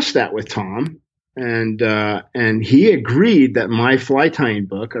discussed that with Tom, and he agreed that my fly tying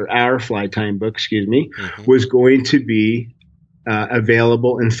book, or our fly tying book, was going to be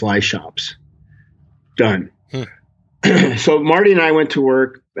available in fly shops. Done. So Marty and I went to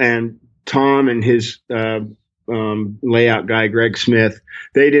work, and Tom and his layout guy, Greg Smith,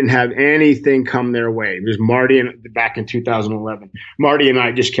 they didn't have anything come their way. It was Marty back in 2011. Marty and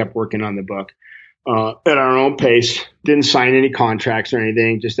I just kept working on the book at our own pace. Didn't sign any contracts or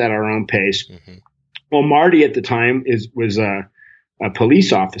anything, just at our own pace. Mm-hmm. Well, Marty at the time was a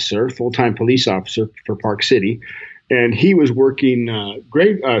police officer, full-time police officer for Park City. And he was working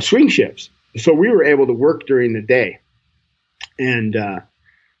swing shifts. So we were able to work during the day. And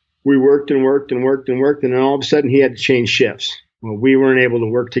we worked and worked and worked and worked. And then all of a sudden he had to change shifts. Well, we weren't able to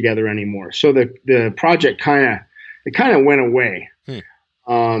work together anymore. So the project kind of went away,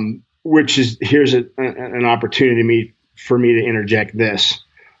 which is, here's an opportunity for me to interject this.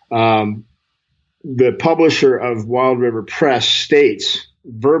 The publisher of Wild River Press states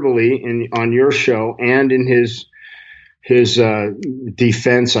verbally on your show and in his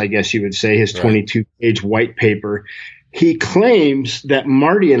defense, I guess you would say, his 22-page white paper, he claims that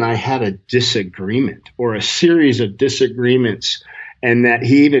Marty and I had a disagreement or a series of disagreements, and that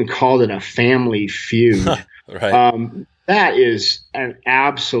he even called it a family feud. Right. That is an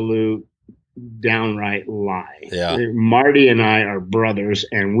absolute downright lie. Yeah. Marty and I are brothers,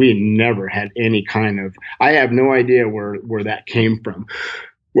 and we never had any kind of, I have no idea where that came from.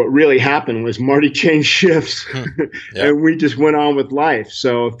 What really happened was Marty changed shifts and we just went on with life.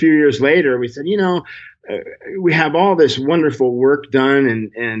 So a few years later, we said, we have all this wonderful work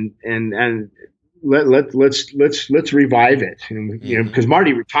done, and let's revive it. And, because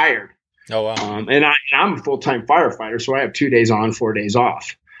Marty retired. Oh, wow. And I'm a full-time firefighter, so I have 2 days on, 4 days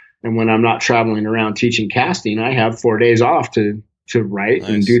off. And when I'm not traveling around teaching casting, I have 4 days off to write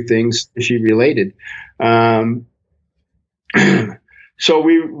and do things fishing related. So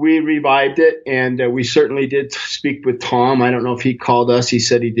we revived it, and we certainly did speak with Tom. I don't know if he called us. He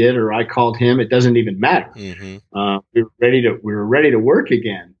said he did, or I called him. It doesn't even matter. Mm-hmm. We were ready to work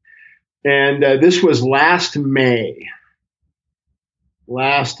again. And this was last May.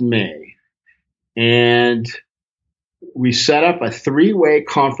 And we set up a 3-way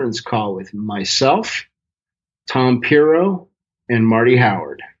conference call with myself, Tom Pirro, and Marty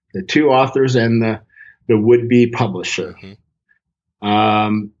Howard, the two authors and the would-be publisher. Mm-hmm.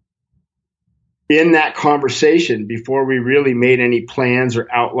 In that conversation, before we really made any plans or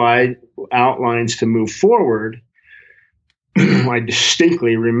outlines to move forward, I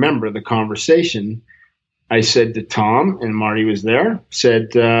distinctly remember the conversation. I said to Tom, and Marty was there,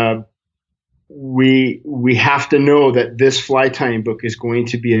 said, we have to know that this fly tying book is going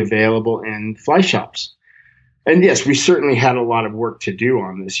to be available in fly shops. And yes, we certainly had a lot of work to do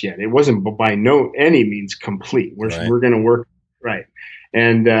on this yet. It wasn't by any means complete. We're going to work. Right.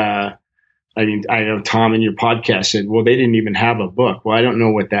 And, I know Tom in your podcast said, well, they didn't even have a book. Well, I don't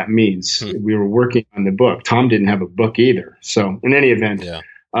know what that means. We were working on the book. Tom didn't have a book either. So in any event,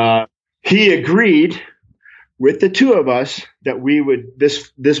 he agreed with the two of us that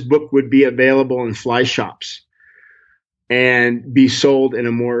this book would be available in fly shops and be sold in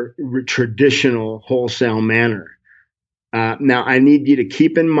a more traditional wholesale manner. Now I need you to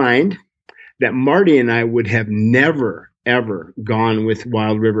keep in mind that Marty and I would have never, ever gone with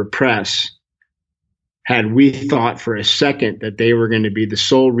Wild River Press had we thought for a second that they were going to be the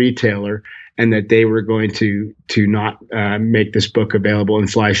sole retailer and that they were going to not make this book available in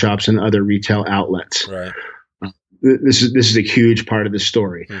fly shops and other retail outlets. Right. This is a huge part of the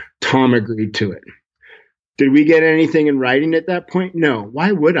story. Tom agreed to it. Did we get anything in writing at that point? No.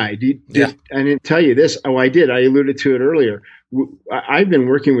 Why would I? I didn't tell you this. Oh, I did. I alluded to it earlier. I've been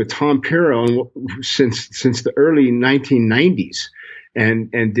working with Tom Pirro since the early 1990s.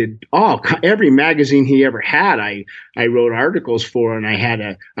 and did every magazine he ever had. I wrote articles for, and I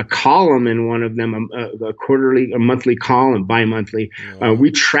had a column in one of them, a monthly column, bi-monthly.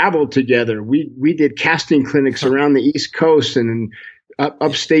 We traveled together. We did casting clinics around the East Coast and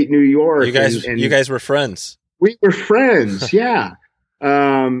upstate New York. You guys were friends. We were friends. Yeah.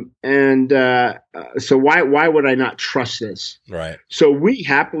 So why would I not trust this? Right. So we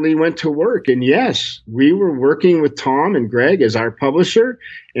happily went to work, and yes, we were working with Tom and Greg as our publisher,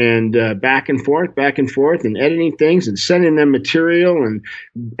 and back and forth, and editing things and sending them material, and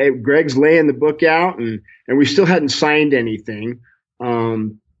Greg's laying the book out, and we still hadn't signed anything.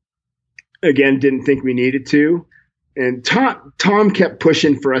 Again, didn't think we needed to. And Tom kept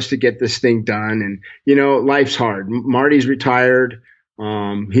pushing for us to get this thing done, and life's hard. Marty's retired.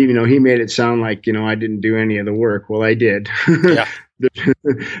 He made it sound like, I didn't do any of the work. Well, I did. Yeah.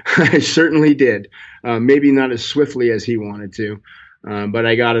 I certainly did. Maybe not as swiftly as he wanted to, but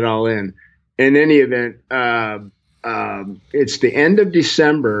I got it all in. In any event, it's the end of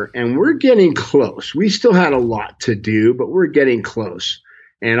December, and we're getting close. We still had a lot to do, but we're getting close.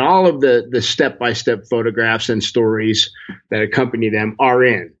 And all of the step-by-step photographs and stories that accompany them are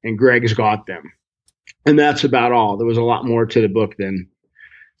in, and Greg's got them. And that's about all. There was a lot more to the book than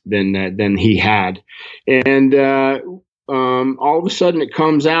he had. And all of a sudden it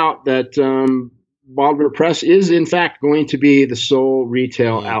comes out that Wild River Press is in fact going to be the sole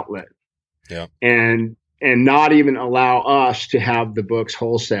retail outlet. Yeah. And not even allow us to have the books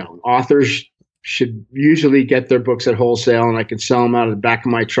wholesale. Authors should usually get their books at wholesale, and I can sell them out of the back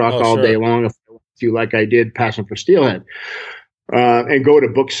of my truck all day long if I want to, like I did Passion for Steelhead. And go to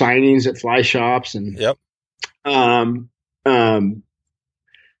book signings at fly shops, and yep.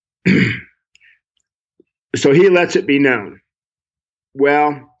 So he lets it be known.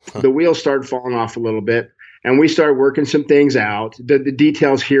 Well, the wheels started falling off a little bit, and we started working some things out. The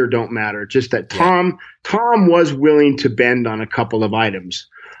details here don't matter. Just that Tom was willing to bend on a couple of items.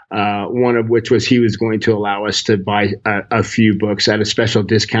 One of which was he was going to allow us to buy a few books at a special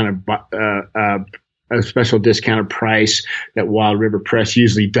discounted price that Wild River Press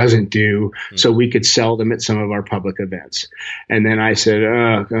usually doesn't do, so we could sell them at some of our public events. And then I said,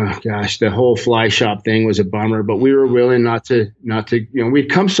 oh gosh, the whole fly shop thing was a bummer, but we were willing not to, we'd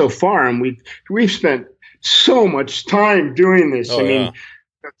come so far, and we've spent so much time doing this. I mean,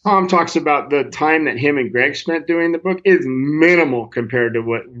 Tom talks about the time that him and Greg spent doing the book is minimal compared to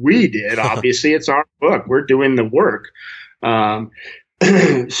what we did. Obviously, it's our book. We're doing the work.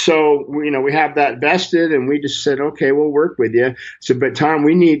 So, we have that vested, and we just said, okay, we'll work with you. So, but Tom,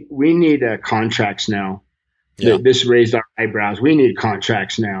 we need contracts now. Yeah. This raised our eyebrows. We need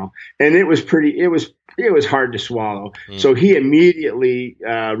contracts now. And it was hard to swallow. So he immediately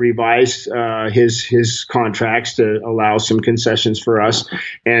revised his contracts to allow some concessions for us,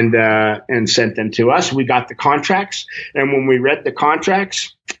 and sent them to us. We got the contracts, and when we read the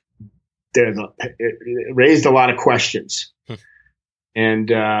contracts, it raised a lot of questions.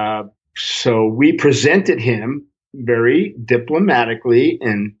 And so we presented him very diplomatically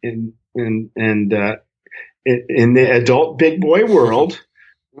and in the adult big boy world,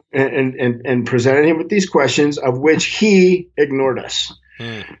 and presented him with these questions, of which he ignored us.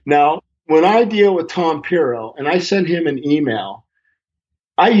 Now, when I deal with Tom Pirro and I send him an email,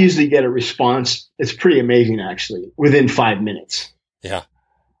 I usually get a response. It's pretty amazing, actually, within 5 minutes. Yeah.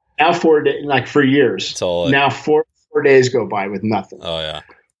 Now 4 days, like for years. Now 4 days go by with nothing. Oh yeah.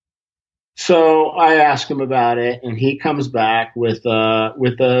 So I ask him about it, and he comes back with a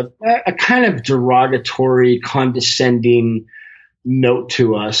kind of derogatory, condescending note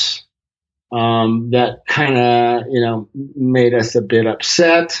to us that kind of made us a bit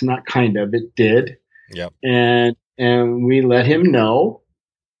upset. Not kind of, it did. Yep. And we let him know,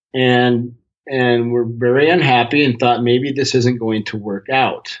 and we're very unhappy and thought maybe this isn't going to work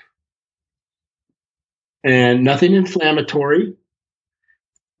out. And nothing inflammatory.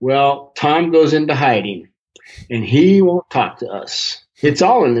 Well, Tom goes into hiding, and he won't talk to us. It's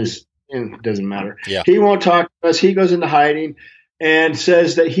all in this, and it doesn't matter. Yeah. He won't talk to us. He goes into hiding and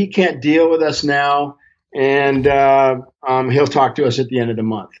says that he can't deal with us now, and he'll talk to us at the end of the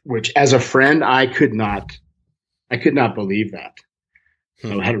month, which as a friend, I could not believe that.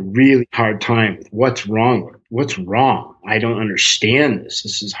 I had a really hard time with what's wrong. What's wrong? I don't understand this.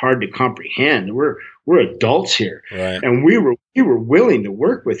 This is hard to comprehend. We're adults here, right? And we were willing to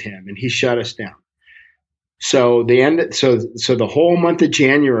work with him, and he shut us down. So the whole month of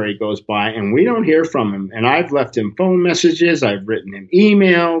January goes by, and we don't hear from him. And I've left him phone messages, I've written him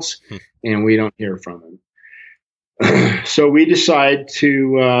emails, and we don't hear from him. So we decide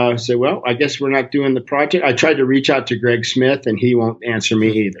to say, well, I guess we're not doing the project. I tried to reach out to Greg Smith, and he won't answer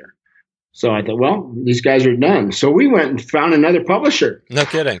me either. So I thought, well, these guys are done. So we went and found another publisher. No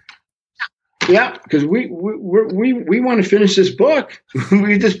kidding. Yeah, because we want to finish this book.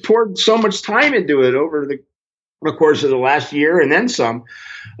 We just poured so much time into it over the course of the last year, and then some.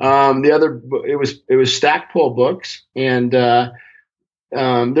 It was Stackpole Books, and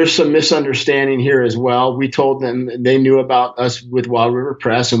there's some misunderstanding here as well. We told them they knew about us with Wild River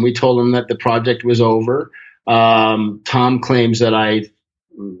Press, and we told them that the project was over. Tom claims that I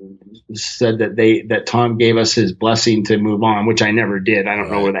said that Tom gave us his blessing to move on, which I never did. I don't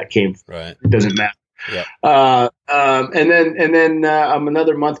know where that came from. Right. It doesn't matter. Yeah. And then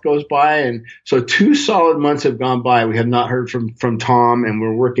another month goes by, and so 2 solid months have gone by. We have not heard from Tom, and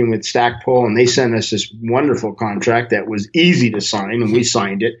we're working with Stackpole, and they sent us this wonderful contract that was easy to sign, and we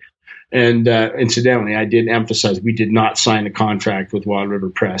signed it. And incidentally, I did emphasize we did not sign a contract with Wild River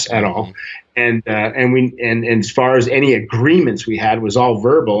Press at all. And as far as any agreements we had was all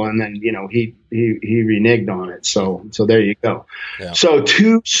verbal, and then he reneged on it. So there you go. Yeah. So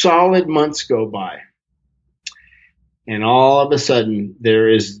 2 solid months go by, and all of a sudden there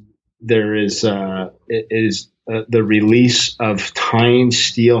is the release of tying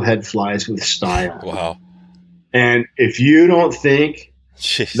steelhead flies with style. Wow! And if you don't think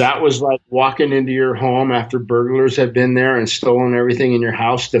Jeez. That was like walking into your home after burglars had been there and stolen everything in your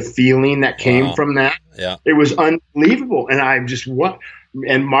house, the feeling that came from that. Yeah. It was unbelievable. And I just,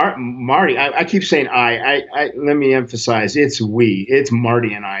 and Marty, I keep saying I let me emphasize, it's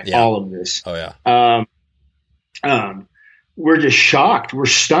Marty and I, all of this. Oh yeah. We're just shocked. We're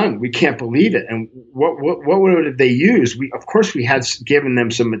stunned. We can't believe it. And what would they use? Of course we had given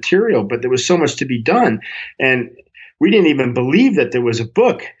them some material, but there was so much to be done. And we didn't even believe that there was a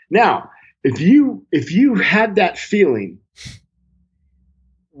book. Now, if you had that feeling,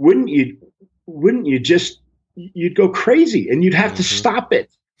 wouldn't you just, you'd go crazy and you'd have to stop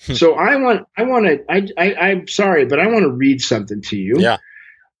it. So I'm sorry, but I want to read something to you. Yeah.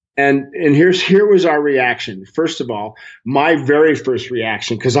 And here was our reaction. First of all, my very first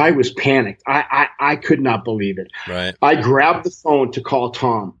reaction, because I was panicked. I could not believe it. Right. I grabbed the phone to call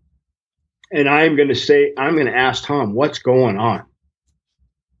Tom. And I'm going to ask Tom, what's going on?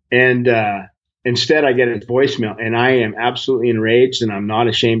 And instead, I get his voicemail, and I am absolutely enraged, and I'm not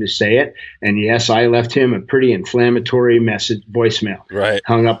ashamed to say it. And yes, I left him a pretty inflammatory voicemail. Right.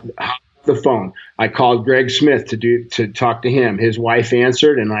 Hung up the phone. I called Greg Smith to talk to him. His wife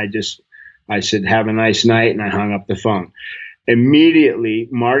answered, and I said, have a nice night, and I hung up the phone. Immediately,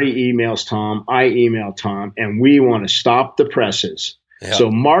 Marty emails Tom. I email Tom, and we want to stop the presses. Yeah.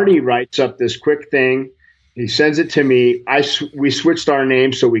 So Marty writes up this quick thing. He sends it to me. We switched our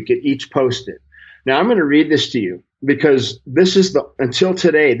names so we could each post it. Now I'm going to read this to you because until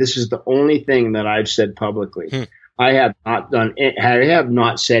today, this is the only thing that I've said publicly. I have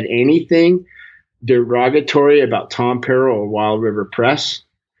not said anything derogatory about Tom Perro or Wild River Press.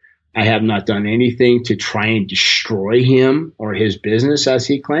 I have not done anything to try and destroy him or his business, as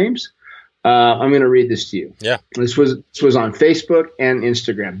he claims. I'm going to read this to you. Yeah. This was on Facebook and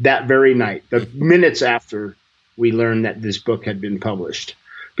Instagram that very night, the minutes after we learned that this book had been published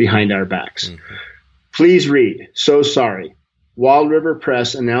behind our backs. Mm-hmm. Please read. So sorry. Wild River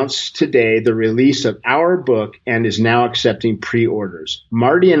Press announced today the release of our book and is now accepting pre-orders.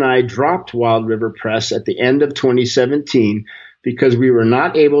 Marty and I dropped Wild River Press at the end of 2017 because we were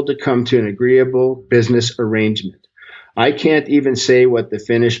not able to come to an agreeable business arrangement. I can't even say what the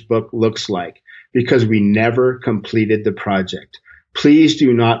finished book looks like because we never completed the project. Please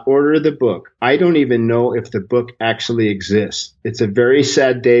do not order the book. I don't even know if the book actually exists. It's a very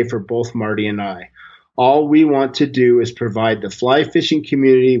sad day for both Marty and I. All we want to do is provide the fly fishing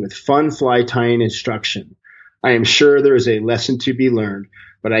community with fun fly tying instruction. I am sure there is a lesson to be learned,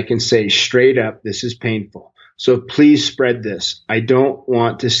 but I can say straight up, this is painful. So please spread this. I don't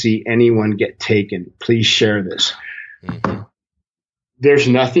want to see anyone get taken. Please share this. Mm-hmm. There's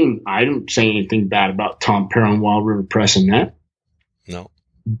nothing, I don't say anything bad about Tom Perro and Wild River Press in that. No.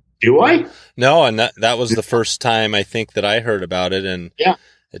 Do I? No, and that was the first time I think that I heard about it, and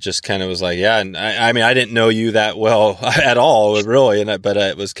it just kind of was like, yeah, and I mean, I didn't know you that well at all, really, but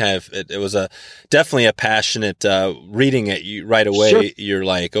it was kind of, it was definitely a passionate, reading it you right away, sure. You're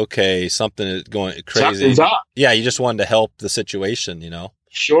like, okay, something is going crazy. Something's up. Yeah, you just wanted to help the situation,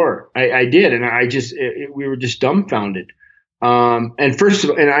 Sure, I did, and we were just dumbfounded. And first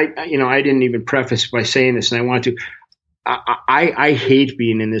of all, and I didn't even preface by saying this, and I want to. I hate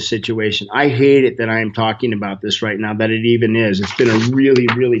being in this situation. I hate it that I am talking about this right now, that it even is. It's been a really,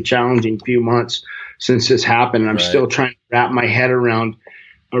 really challenging few months since this happened. And I'm still trying to wrap my head around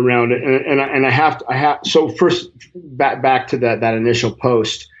it. And I have, so first back to that initial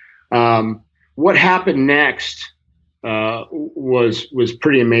post, what happened next, was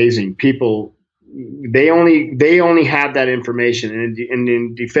pretty amazing. People, they only had that information, and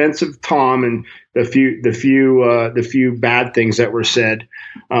in defense of Tom and the few bad things that were said,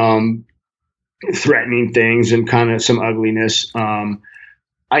 threatening things and kind of some ugliness. I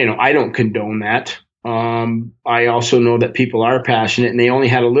don't condone that. I also know that people are passionate, and they only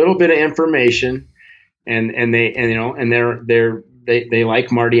had a little bit of information, and they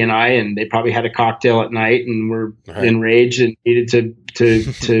like Marty and I, and they probably had a cocktail at night and were enraged and needed to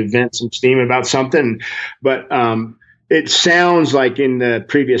vent some steam about something. But it sounds like in the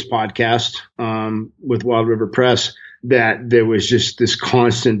previous podcast with Wild River Press that there was just this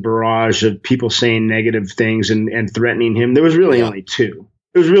constant barrage of people saying negative things and threatening him. There was really only two.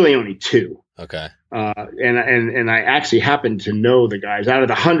 Okay. And I actually happened to know the guys out of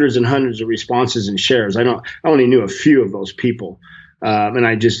the hundreds and hundreds of responses and shares. I only knew a few of those people. And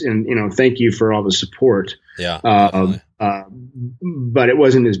I just, thank you for all the support. Yeah. But it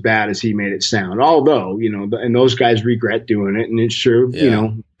wasn't as bad as he made it sound, although, and those guys regret doing it. And it's true,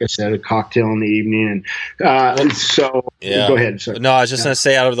 like I said, a cocktail in the evening. And so go ahead. Sorry. No, I was just going to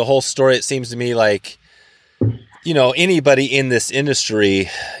say, out of the whole story, it seems to me like, anybody in this industry,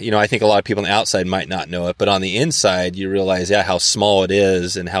 I think a lot of people on the outside might not know it, but on the inside, you realize, how small it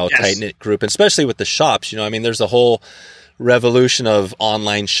is and how tight-knit group, and especially with the shops, there's a whole revolution of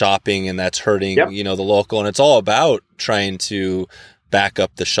online shopping, and that's hurting, the local, and it's all about trying to back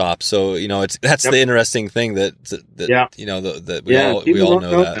up the shop. So, that's the interesting thing that we all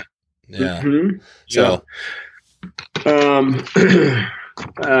know that. Yeah. Mm-hmm. So,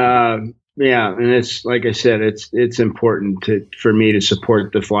 and it's like I said, it's important for me to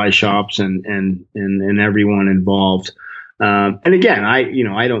support the fly shops and everyone involved. And again,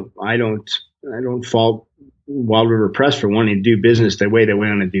 I don't fault Wild River Press for wanting to do business the way they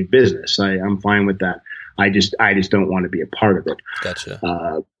want to do business. I'm fine with that. I just don't want to be a part of it.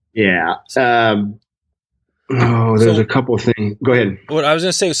 Gotcha. There's a couple of things. Go ahead. What I was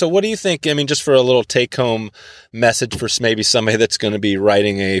going to say, so what do you think, just for a little take-home message for maybe somebody that's going to be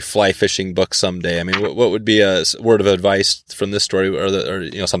writing a fly fishing book someday? What would be a word of advice from this story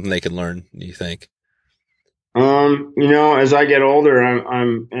or something they could learn, do you think? As I get older,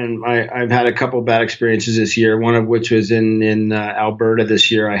 I've had a couple bad experiences this year. One of which was in Alberta this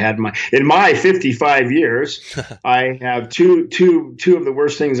year. I had in my 55 years, I have two of the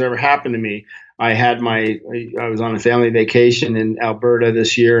worst things that ever happened to me. I was on a family vacation in Alberta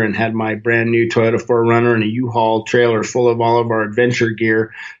this year and had my brand new Toyota 4Runner and a U-Haul trailer full of all of our adventure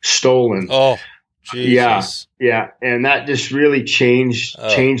gear stolen. Oh, Jesus. Yeah. And that just really changed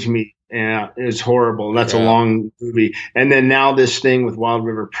me. Yeah, it's horrible. That's a long movie. And then now this thing with Wild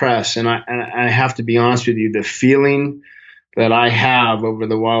River Press, and I have to be honest with you, the feeling that I have over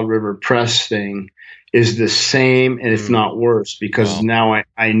the Wild River Press thing is the same, and if not worse, because now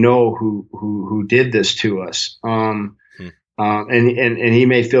I know who did this to us. And he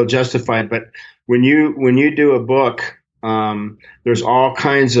may feel justified, but when you do a book, there's all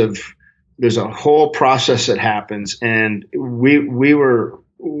kinds of, there's a whole process that happens, and we were,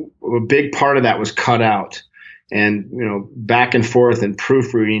 a big part of that was cut out, and back and forth and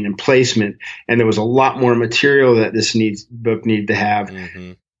proofreading and placement, and there was a lot more material that this book needed to have.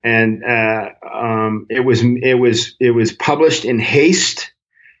 Mm-hmm. And it was published in haste,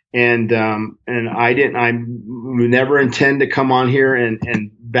 and I never intend to come on here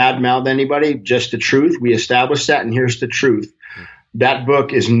and badmouth anybody, just the truth. We established that, and here's the truth. That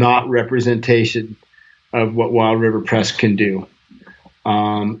book is not representation of what Wild River Press can do.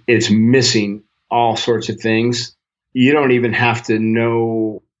 It's missing all sorts of things. You don't even have to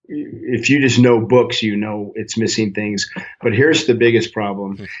know. If you just know books, it's missing things. But here's the biggest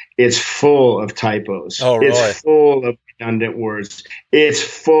problem. It's full of typos. Oh, really? It's full of redundant words. It's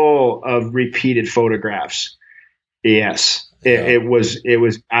full of repeated photographs. Yes. Yeah. It was,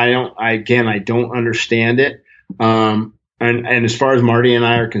 I don't understand it. And as far as Marty and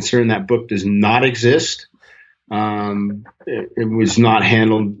I are concerned, that book does not exist. It was not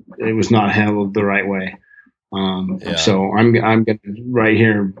handled. It was not handled the right way. So I'm going to right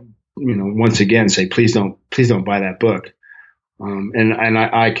here, once again say, please don't buy that book. And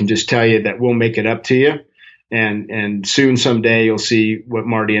I can just tell you that we'll make it up to you. And soon, someday, you'll see what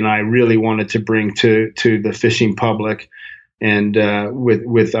Marty and I really wanted to bring to the fishing public. and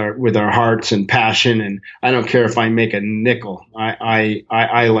with our hearts and passion. And I don't care if I make a nickel.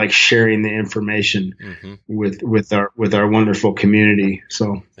 I like sharing the information with our wonderful community.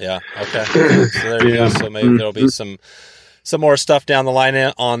 So yeah, okay. So there you go. So maybe there'll be some more stuff down the line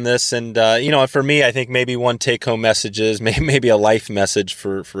on this. And for me, I think maybe one take home message is maybe a life message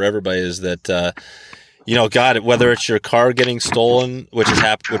for everybody is that God, whether it's your car getting stolen, which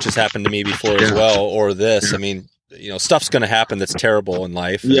has happened to me before as well, or this, I mean, stuff's going to happen that's terrible in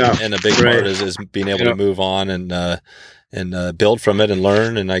life. And a big part is being able to move on and build from it and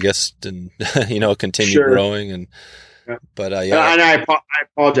learn, and I guess, continue growing. And, but, And I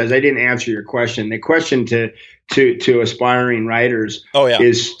apologize. I didn't answer your question. The question to aspiring writers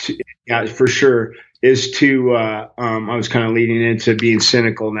is for sure is to, I was kind of leading into being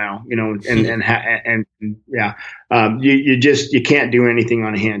cynical now, you can't do anything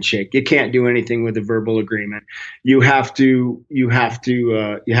on a handshake. You can't do anything with a verbal agreement. You have to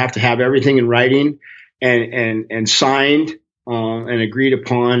have everything in writing and signed, and agreed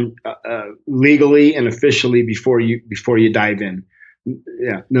upon, legally and officially before you dive in.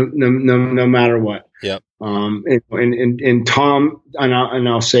 Yeah. No matter what. Yep. And Tom, and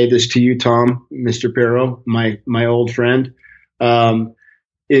I'll say this to you, Tom, Mr. Perro, my old friend,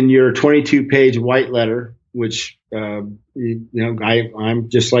 in your 22-page white letter, which, I'm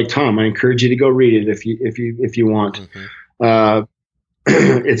just like Tom. I encourage you to go read it if you want.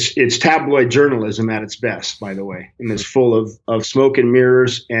 It's tabloid journalism at its best, by the way, and it's full of smoke and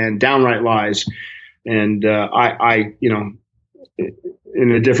mirrors and downright lies. And,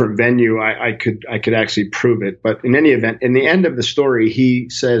 in a different venue, I could actually prove it. But in any event, in the end of the story, he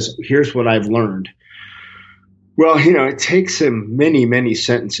says, here's what I've learned. Well, it takes him many, many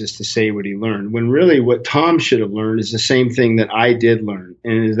sentences to say what he learned, when really what Tom should have learned is the same thing that I did learn.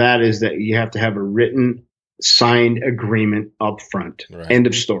 And that is that you have to have a written, signed agreement up front. Right. End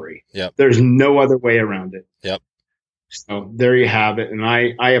of story. Yep. There's no other way around it. Yep. So there you have it. And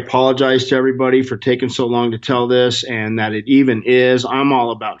I apologize to everybody for taking so long to tell this, and that it even is. I'm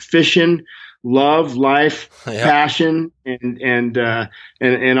all about fishing, love, life, passion, and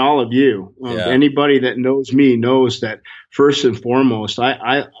all of you. Anybody that knows me knows that first and foremost,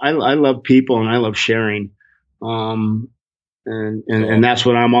 I love people and I love sharing. And that's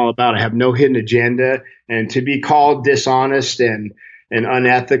what I'm all about. I have no hidden agenda, and to be called dishonest and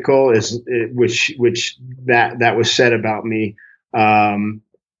unethical which that was said about me,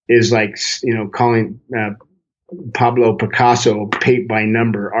 is like, calling Pablo Picasso paint by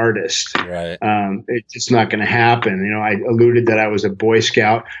number artist. Right. It's just not going to happen. I alluded that I was a Boy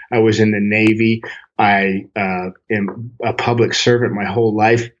Scout. I was in the Navy. I am a public servant my whole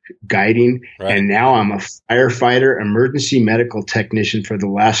life, guiding. Right. And now I'm a firefighter, emergency medical technician for the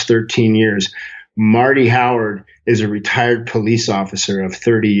last 13 years. Marty Howard is a retired police officer of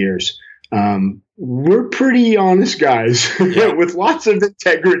 30 years. We're pretty honest guys with lots of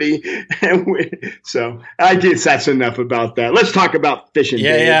integrity. So I guess that's enough about that. Let's talk about fishing.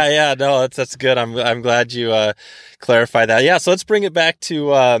 Yeah. No, that's good. I'm glad you clarified that. Yeah. So let's bring it back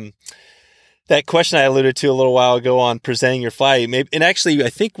to that question I alluded to a little while ago on presenting your fly. And actually, I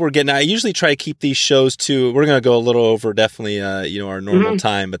think I usually try to keep these shows to, we're going to go a little over definitely, our normal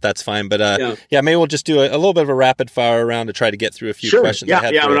time, but that's fine. But maybe we'll just do a little bit of a rapid fire round to try to get through a few questions.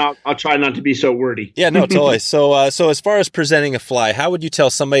 And I'll try not to be so wordy. Yeah, no, totally. So as far as presenting a fly, how would you tell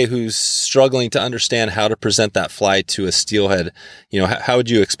somebody who's struggling to understand how to present that fly to a steelhead? How would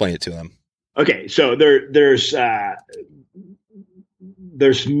you explain it to them? Okay. So there's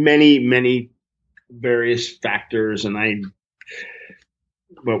many various factors,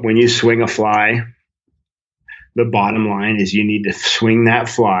 but when you swing a fly, the bottom line is you need to swing that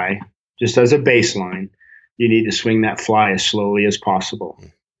fly just as a baseline. You need to swing that fly as slowly as possible.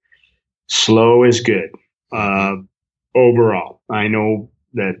 Slow is good. Overall, I know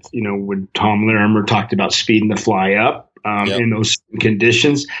that, when Tom Larimer talked about speeding the fly up, in those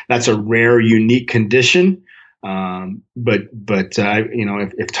conditions, that's a rare, unique condition. But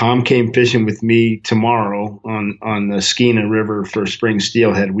if Tom came fishing with me tomorrow on the Skeena River for spring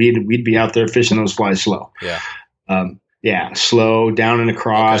steelhead, we'd be out there fishing those flies slow. Slow down and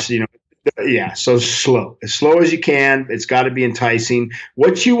across, so slow, as slow as you can. It's got to be enticing.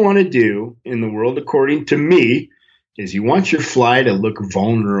 What you want to do in the world, according to me, is you want your fly to look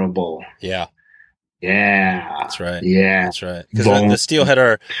vulnerable. Yeah. That's right. Yeah, that's right. Because the steelhead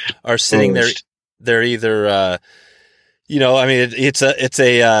are sitting there. They're either, it's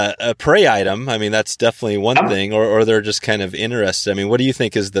a prey item. I mean, that's definitely one thing, or they're just kind of interested. I mean, what do you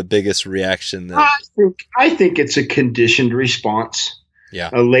think is the biggest reaction? I think it's a conditioned response.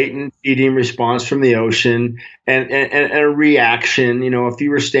 a latent feeding response from the ocean, and a reaction. If you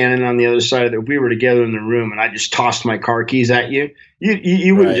were standing on the other side if we were together in the room and I just tossed my car keys at you,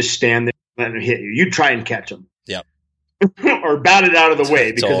 you wouldn't just stand there and let them hit you. You'd try and catch them. Yep. Or bat it out of the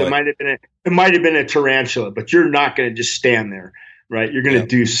way because Totally. it might have been a tarantula, but you're not going to just stand there, right? You're going to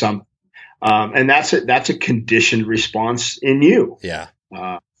do something. And that's a conditioned response in you. Yeah.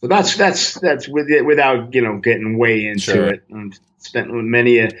 So that's without getting way into it. I've spent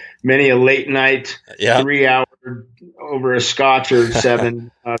many a late night, 3 hour over a scotch or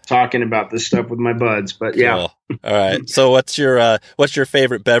 7 talking about this stuff with my buds. But cool. All right. So what's your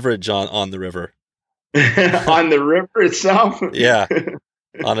favorite beverage on the river? On the river itself? Yeah.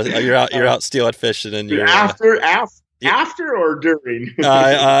 You're out steelhead fishing and you're after or during?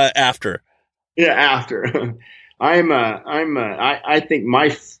 After. Yeah, after. I think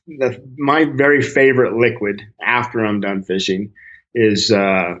my very favorite liquid after I'm done fishing is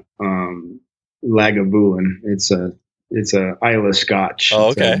Lagavulin. It's a Isla Scotch. Oh,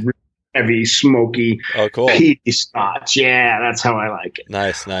 okay. It's a heavy, smoky, cool. peaty Scotch. Yeah, that's how I like it.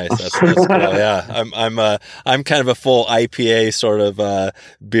 Nice. That's cool. Yeah, I'm kind of a full IPA sort of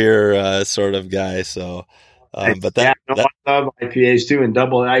beer sort of guy. So, I love IPAs too, and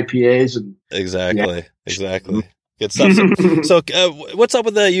double IPAs and exactly. Good stuff. So what's up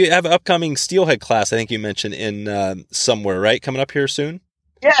with you have an upcoming Steelhead class? I think you mentioned in somewhere, right? Coming up here soon.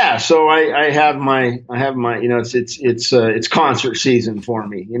 Yeah. So I have my it's concert season for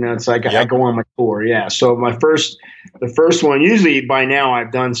me. It's like I go on my tour. Yeah. So the first one, usually by now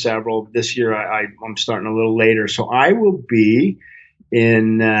I've done several. This year I'm starting a little later. So I will be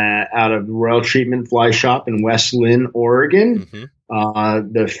out of Royal Treatment Fly Shop in West Lynn, Oregon,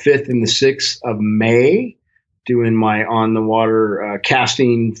 the 5th and the 6th of May, doing my on the water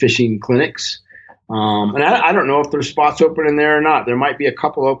casting fishing clinics. And I don't know if there's spots open in there or not. There might be a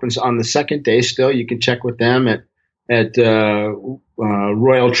couple opens on the second day still. You can check with them at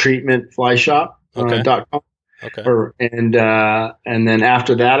Royal Treatment Fly Shop .com. Okay. And then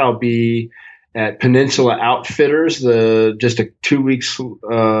after that, I'll be at Peninsula Outfitters just 2 weeks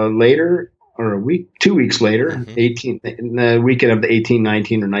later, or 2 weeks later, the weekend of the 18,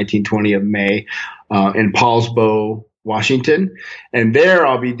 19, or 19, 20 of May in Paulsbo, Washington. And there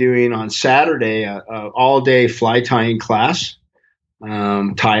I'll be doing on Saturday a all-day fly tying class,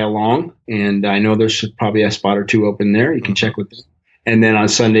 tie along. And I know there's probably a spot or two open there. You can check with them. And then on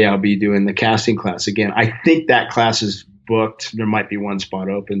Sunday I'll be doing the casting class again. I think that class is booked. There might be one spot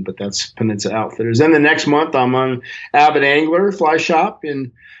open, but that's Peninsula Outfitters. Then the next month I'm on Avid Angler Fly Shop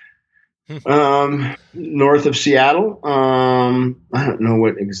in north of Seattle. I don't know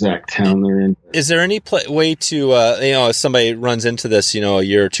what exact town they're in. Is there any way to if somebody runs into this a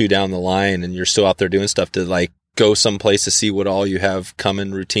year or two down the line and you're still out there doing stuff, to like go someplace to see what all you have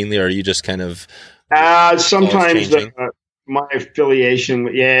coming routinely, or are you just kind of sometimes my affiliation,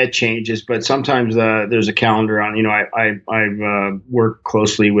 it changes, but sometimes there's a calendar on. I've worked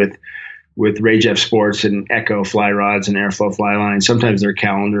closely with Ray Jeff Sports and Echo Fly Rods and Airflow Fly Lines. Sometimes their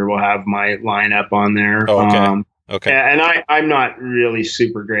calendar will have my lineup on there. Oh, okay. Okay. And I'm not really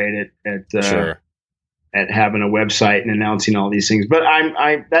super great at having a website and announcing all these things, but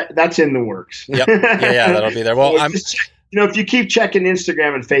that's in the works. Yep. Yeah, that'll be there. Well, if you keep checking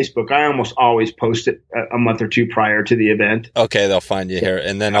Instagram and Facebook, I almost always post it a month or two prior to the event. Okay, they'll find you here.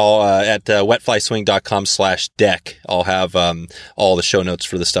 And then I'll at wetflyswing.com/deck, I'll have all the show notes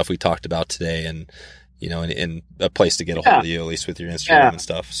for the stuff we talked about today, and in a place to get a hold of you, at least with your Instagram and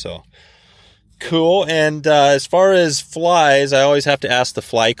stuff. So cool. And as far as flies, I always have to ask the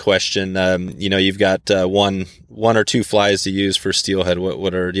fly question. You've got one or two flies to use for steelhead.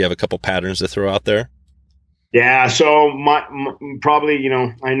 Do you have a couple patterns to throw out there? Yeah, so probably,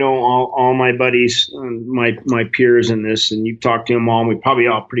 I know all my buddies, my peers in this, and you've talked to them all, and we probably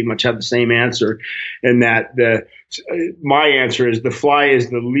all pretty much have the same answer. And that my answer is the fly is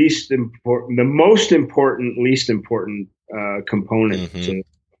the most important, least important component. Mm-hmm.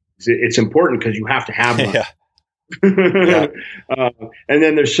 It's important because you have to have one. Yeah. And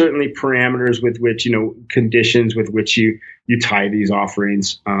then there's certainly parameters with which, conditions with which you tie these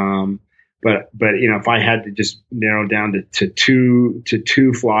offerings. But if I had to just narrow down to two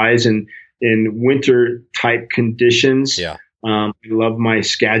flies in winter type conditions, I love my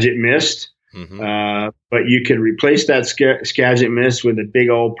Skagit Mist. Mm-hmm. But you could replace that Skagit Mist with a big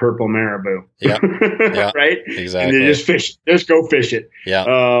old purple marabou. Yeah. Right? Exactly. And just go fish it. Yeah.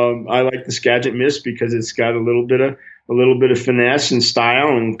 I like the Skagit Mist because it's got a little bit of finesse and style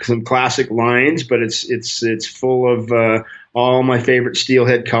and some classic lines, but it's full of all my favorite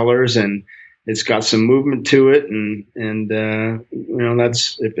steelhead colors, and It's got some movement to it, and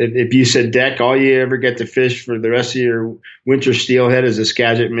that's if you said deck, all you ever get to fish for the rest of your winter steelhead is a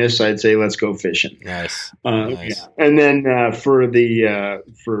Skagit miss, I'd say let's go fishing. Nice. Yeah. And then for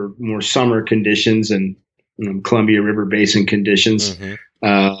more summer conditions and Columbia River Basin conditions, you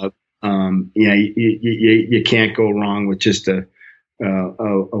can't go wrong with just a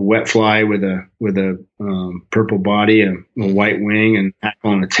wet fly with a purple body, a white wing, and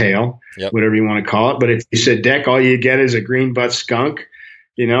hackle on a tail, whatever you want to call it. But if you said deck, all you get is a green butt skunk.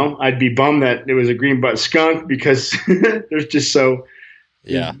 I'd be bummed that it was a green butt skunk because they're just so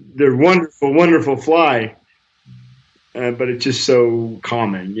they're wonderful, wonderful fly. But it's just so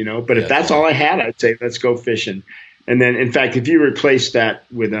common, But if that's all I had, I'd say let's go fishing. And then, in fact, if you replace that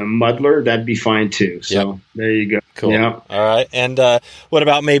with a muddler, that'd be fine too. So there you go. Cool. Yep. All right. And what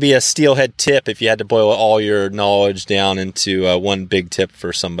about maybe a steelhead tip if you had to boil all your knowledge down into one big tip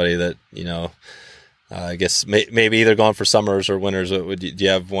for somebody that, I guess maybe either going for summers or winters? Do you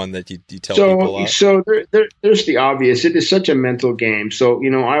have one that you tell people a lot? So there's the obvious. It is such a mental game. So,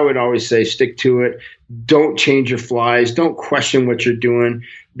 I would always say stick to it. Don't change your flies. Don't question what you're doing.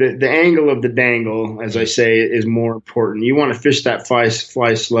 The angle of the dangle, as I say, is more important. You want to fish that fly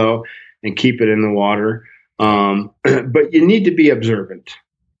slow and keep it in the water. But you need to be observant.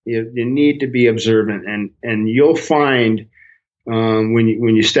 You need to be observant, and you'll find when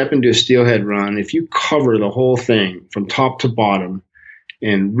you step into a steelhead run, if you cover the whole thing from top to bottom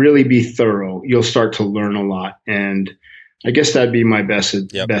and really be thorough, you'll start to learn a lot. And I guess that'd be my best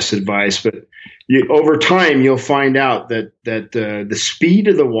advice. But over time, you'll find out that the speed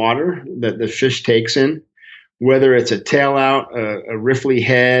of the water that the fish takes in, whether it's a tail out, a riffly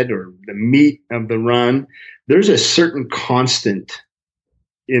head, or the meat of the run, there's a certain constant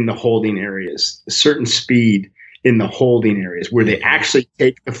in the holding areas, a certain speed in the holding areas where they actually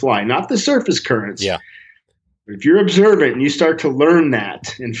take the fly, not the surface currents. Yeah. If you're observant and you start to learn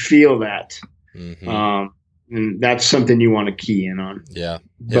that and feel that, and that's something you want to key in on. Yeah.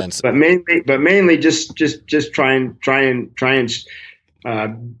 But mainly just try and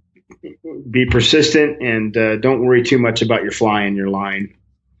be persistent and don't worry too much about your fly and your line.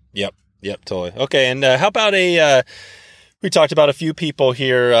 Yep, totally. Okay, and how about we talked about a few people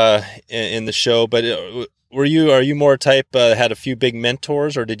here in the show, but are you more type had a few big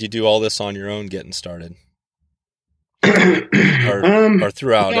mentors, or did you do all this on your own getting started? or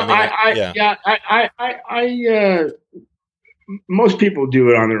throughout? Most people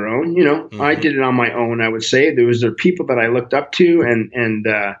do it on their own. I did it on my own. I would say there people that I looked up to and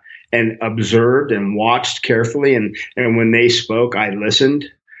observed and watched carefully, and when they spoke, I listened.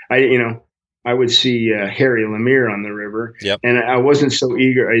 I would see Harry Lemire on the river, and I wasn't so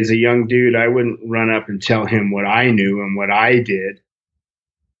eager as a young dude. I wouldn't run up and tell him what I knew and what I did.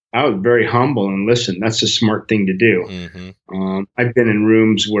 I was very humble and listened. That's a smart thing to do. I've been in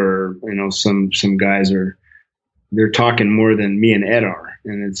rooms where some guys they're talking more than me and Ed are,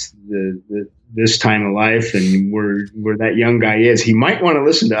 and it's this time of life, and where that young guy is, he might want to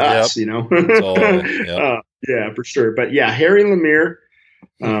listen to us. Yeah, for sure. But yeah, Harry Lemire.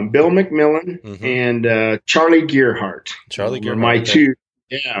 Bill McMillan and Charlie Gearhart.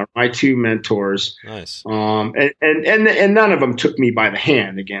 My two mentors. Nice. And none of them took me by the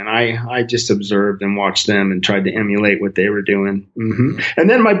hand. Again, I just observed and watched them and tried to emulate what they were doing. And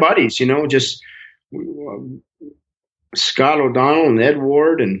then my buddies, just Scott O'Donnell and Ed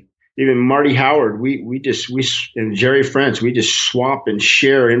Ward and even Marty Howard. We and Jerry French. We just swap and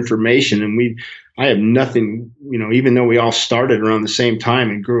share information, and I have nothing, even though we all started around the same time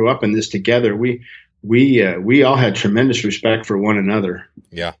and grew up in this together, we all had tremendous respect for one another.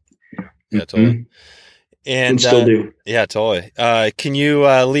 Yeah, totally. And still do. Yeah, totally. Can you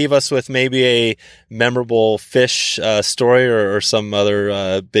leave us with maybe a memorable fish story or some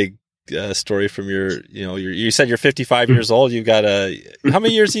other big story from you said you're 55 years old. You've got how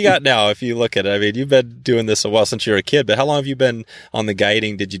many years you got now? If you look at it, I mean, you've been doing this a while since you were a kid, but how long have you been on the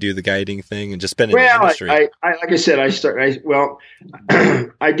guiding? Did you do the guiding thing and just been in the industry? Like I said,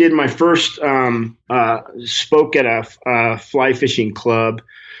 I did my first, spoke at a fly fishing club,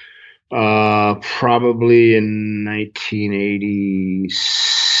 probably in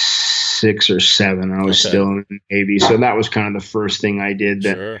 1986 or 7. I was still in the Navy, so that was kind of the first thing I did.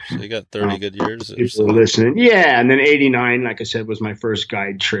 Sure, so you got 30 good years. People were listening, and then 89, like I said, was my first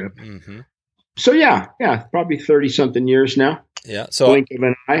guide trip. So yeah, probably 30 something years now. Yeah, so blink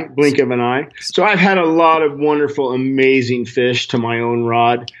of an eye. So I've had a lot of wonderful, amazing fish to my own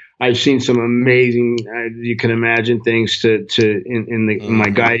rod. I've seen some amazing, you can imagine, things in my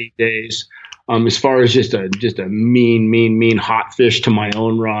guiding days. As far as just a mean hot fish to my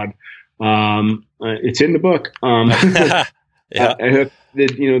own rod. It's in the book.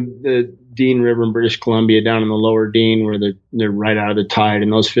 The Dean River in British Columbia, down in the lower Dean, where they're right out of the tide,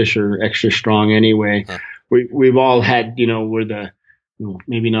 and those fish are extra strong anyway. Huh. We've all had, where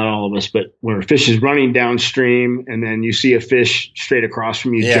maybe not all of us, but where a fish is running downstream, and then you see a fish straight across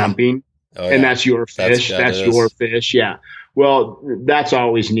from you jumping, and that's your fish. That's your fish. Yeah. Well, that's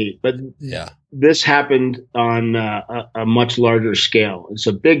always neat. But this happened on a much larger scale. It's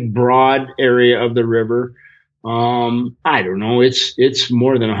a big, broad area of the river. I don't know. It's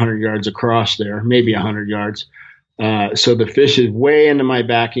more than 100 yards across there, maybe 100 yards. So the fish is way into my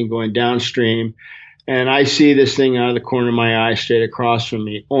backing going downstream. And I see this thing out of the corner of my eye straight across from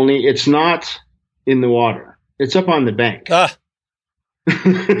me. Only it's not in the water. It's up on the bank. No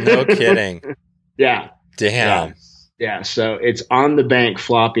kidding. Yeah. Damn. Yeah. So it's on the bank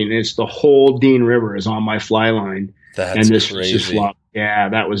flopping. It's the whole Dean River is on my fly line. That's crazy. Just flopped. Yeah,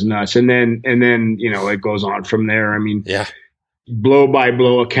 that was nuts. And then it goes on from there. I mean, blow by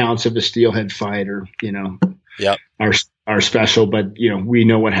blow accounts of a steelhead fight are special, but we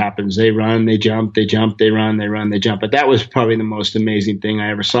know what happens. They run, they jump, they jump, they run, they run, they jump. But that was probably the most amazing thing I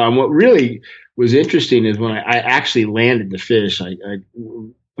ever saw. And what really was interesting is when I actually landed the fish, I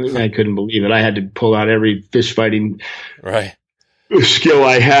couldn't believe it. I had to pull out every fish fighting skill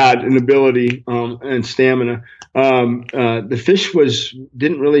I had and ability and stamina. The fish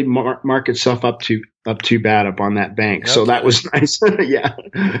didn't really mark itself up too bad up on that bank. Okay. So that was nice. Yeah.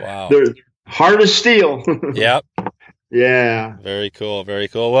 Wow. They're hard as steel. Yep. Yeah. Very cool. Very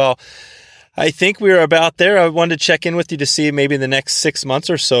cool. Well, I think we were about there. I wanted to check in with you to see maybe in the next 6 months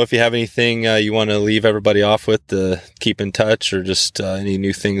or so if you have anything you want to leave everybody off with to keep in touch, or just any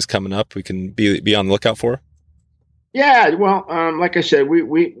new things coming up we can be on the lookout for. Yeah. Well, like I said,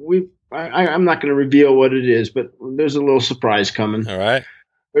 I'm not going to reveal what it is, but there's a little surprise coming. All right.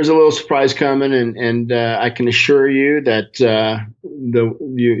 There's a little surprise coming, and I can assure you that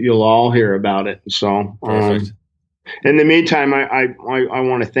you'll all hear about it. So, perfect. In the meantime, I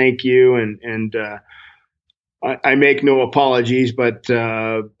want to thank you, and I make no apologies, but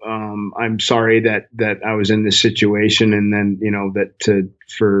I'm sorry that I was in this situation, and then that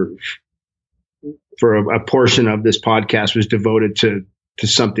for a portion of this podcast was devoted to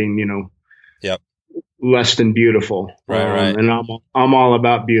something less than beautiful. Right. And I'm all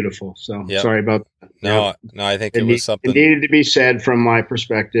about beautiful. So sorry about that. No, I think it was something. It needed to be said from my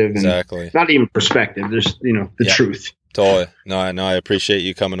perspective. Exactly. Not even perspective. There's, the truth. Totally. No, I appreciate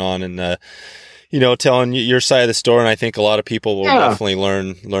you coming on and, telling your side of the story. And I think a lot of people will definitely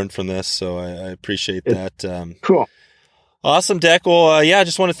learn from this. So I appreciate that. Cool. Awesome, Deck. Well, I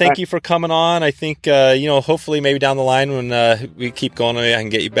just want to thank you for coming on. I think, hopefully maybe down the line when we keep going, I can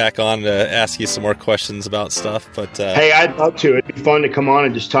get you back on to ask you some more questions about stuff. But hey, I'd love to. It'd be fun to come on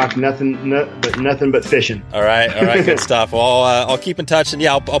and just talk nothing but fishing. All right, good stuff. Well, I'll keep in touch, and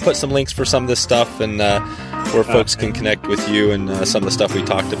I'll put some links for some of this stuff and where folks can connect with you and some of the stuff we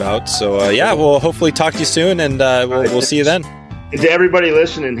talked about. So we'll hopefully talk to you soon, and we'll see you then. To everybody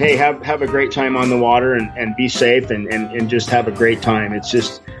listening, hey, have a great time on the water and be safe and just have a great time. It's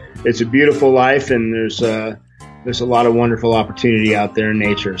a beautiful life, and there's a lot of wonderful opportunity out there in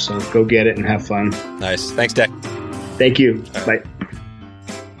nature. So go get it and have fun. Nice. Thanks, Deck. Thank you. Bye.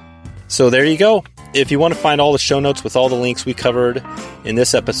 So there you go. If you want to find all the show notes with all the links we covered in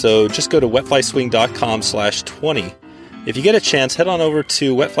this episode, just go to wetflyswing.com/20. If you get a chance, head on over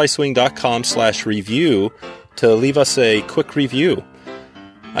to wetflyswing.com/review to leave us a quick review.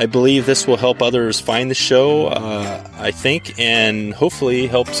 I believe this will help others find the show, I think, and hopefully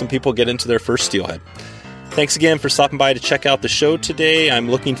help some people get into their first steelhead. Thanks again for stopping by to check out the show today.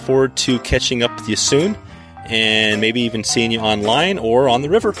 I'm looking forward to catching up with you soon, and maybe even seeing you online or on the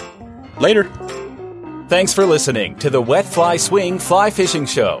river. Later. Thanks for listening to the Wet Fly Swing Fly Fishing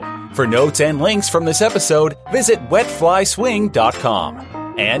Show. For notes and links from this episode, visit wetflyswing.com.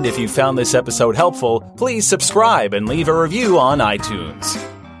 And if you found this episode helpful, please subscribe and leave a review on iTunes.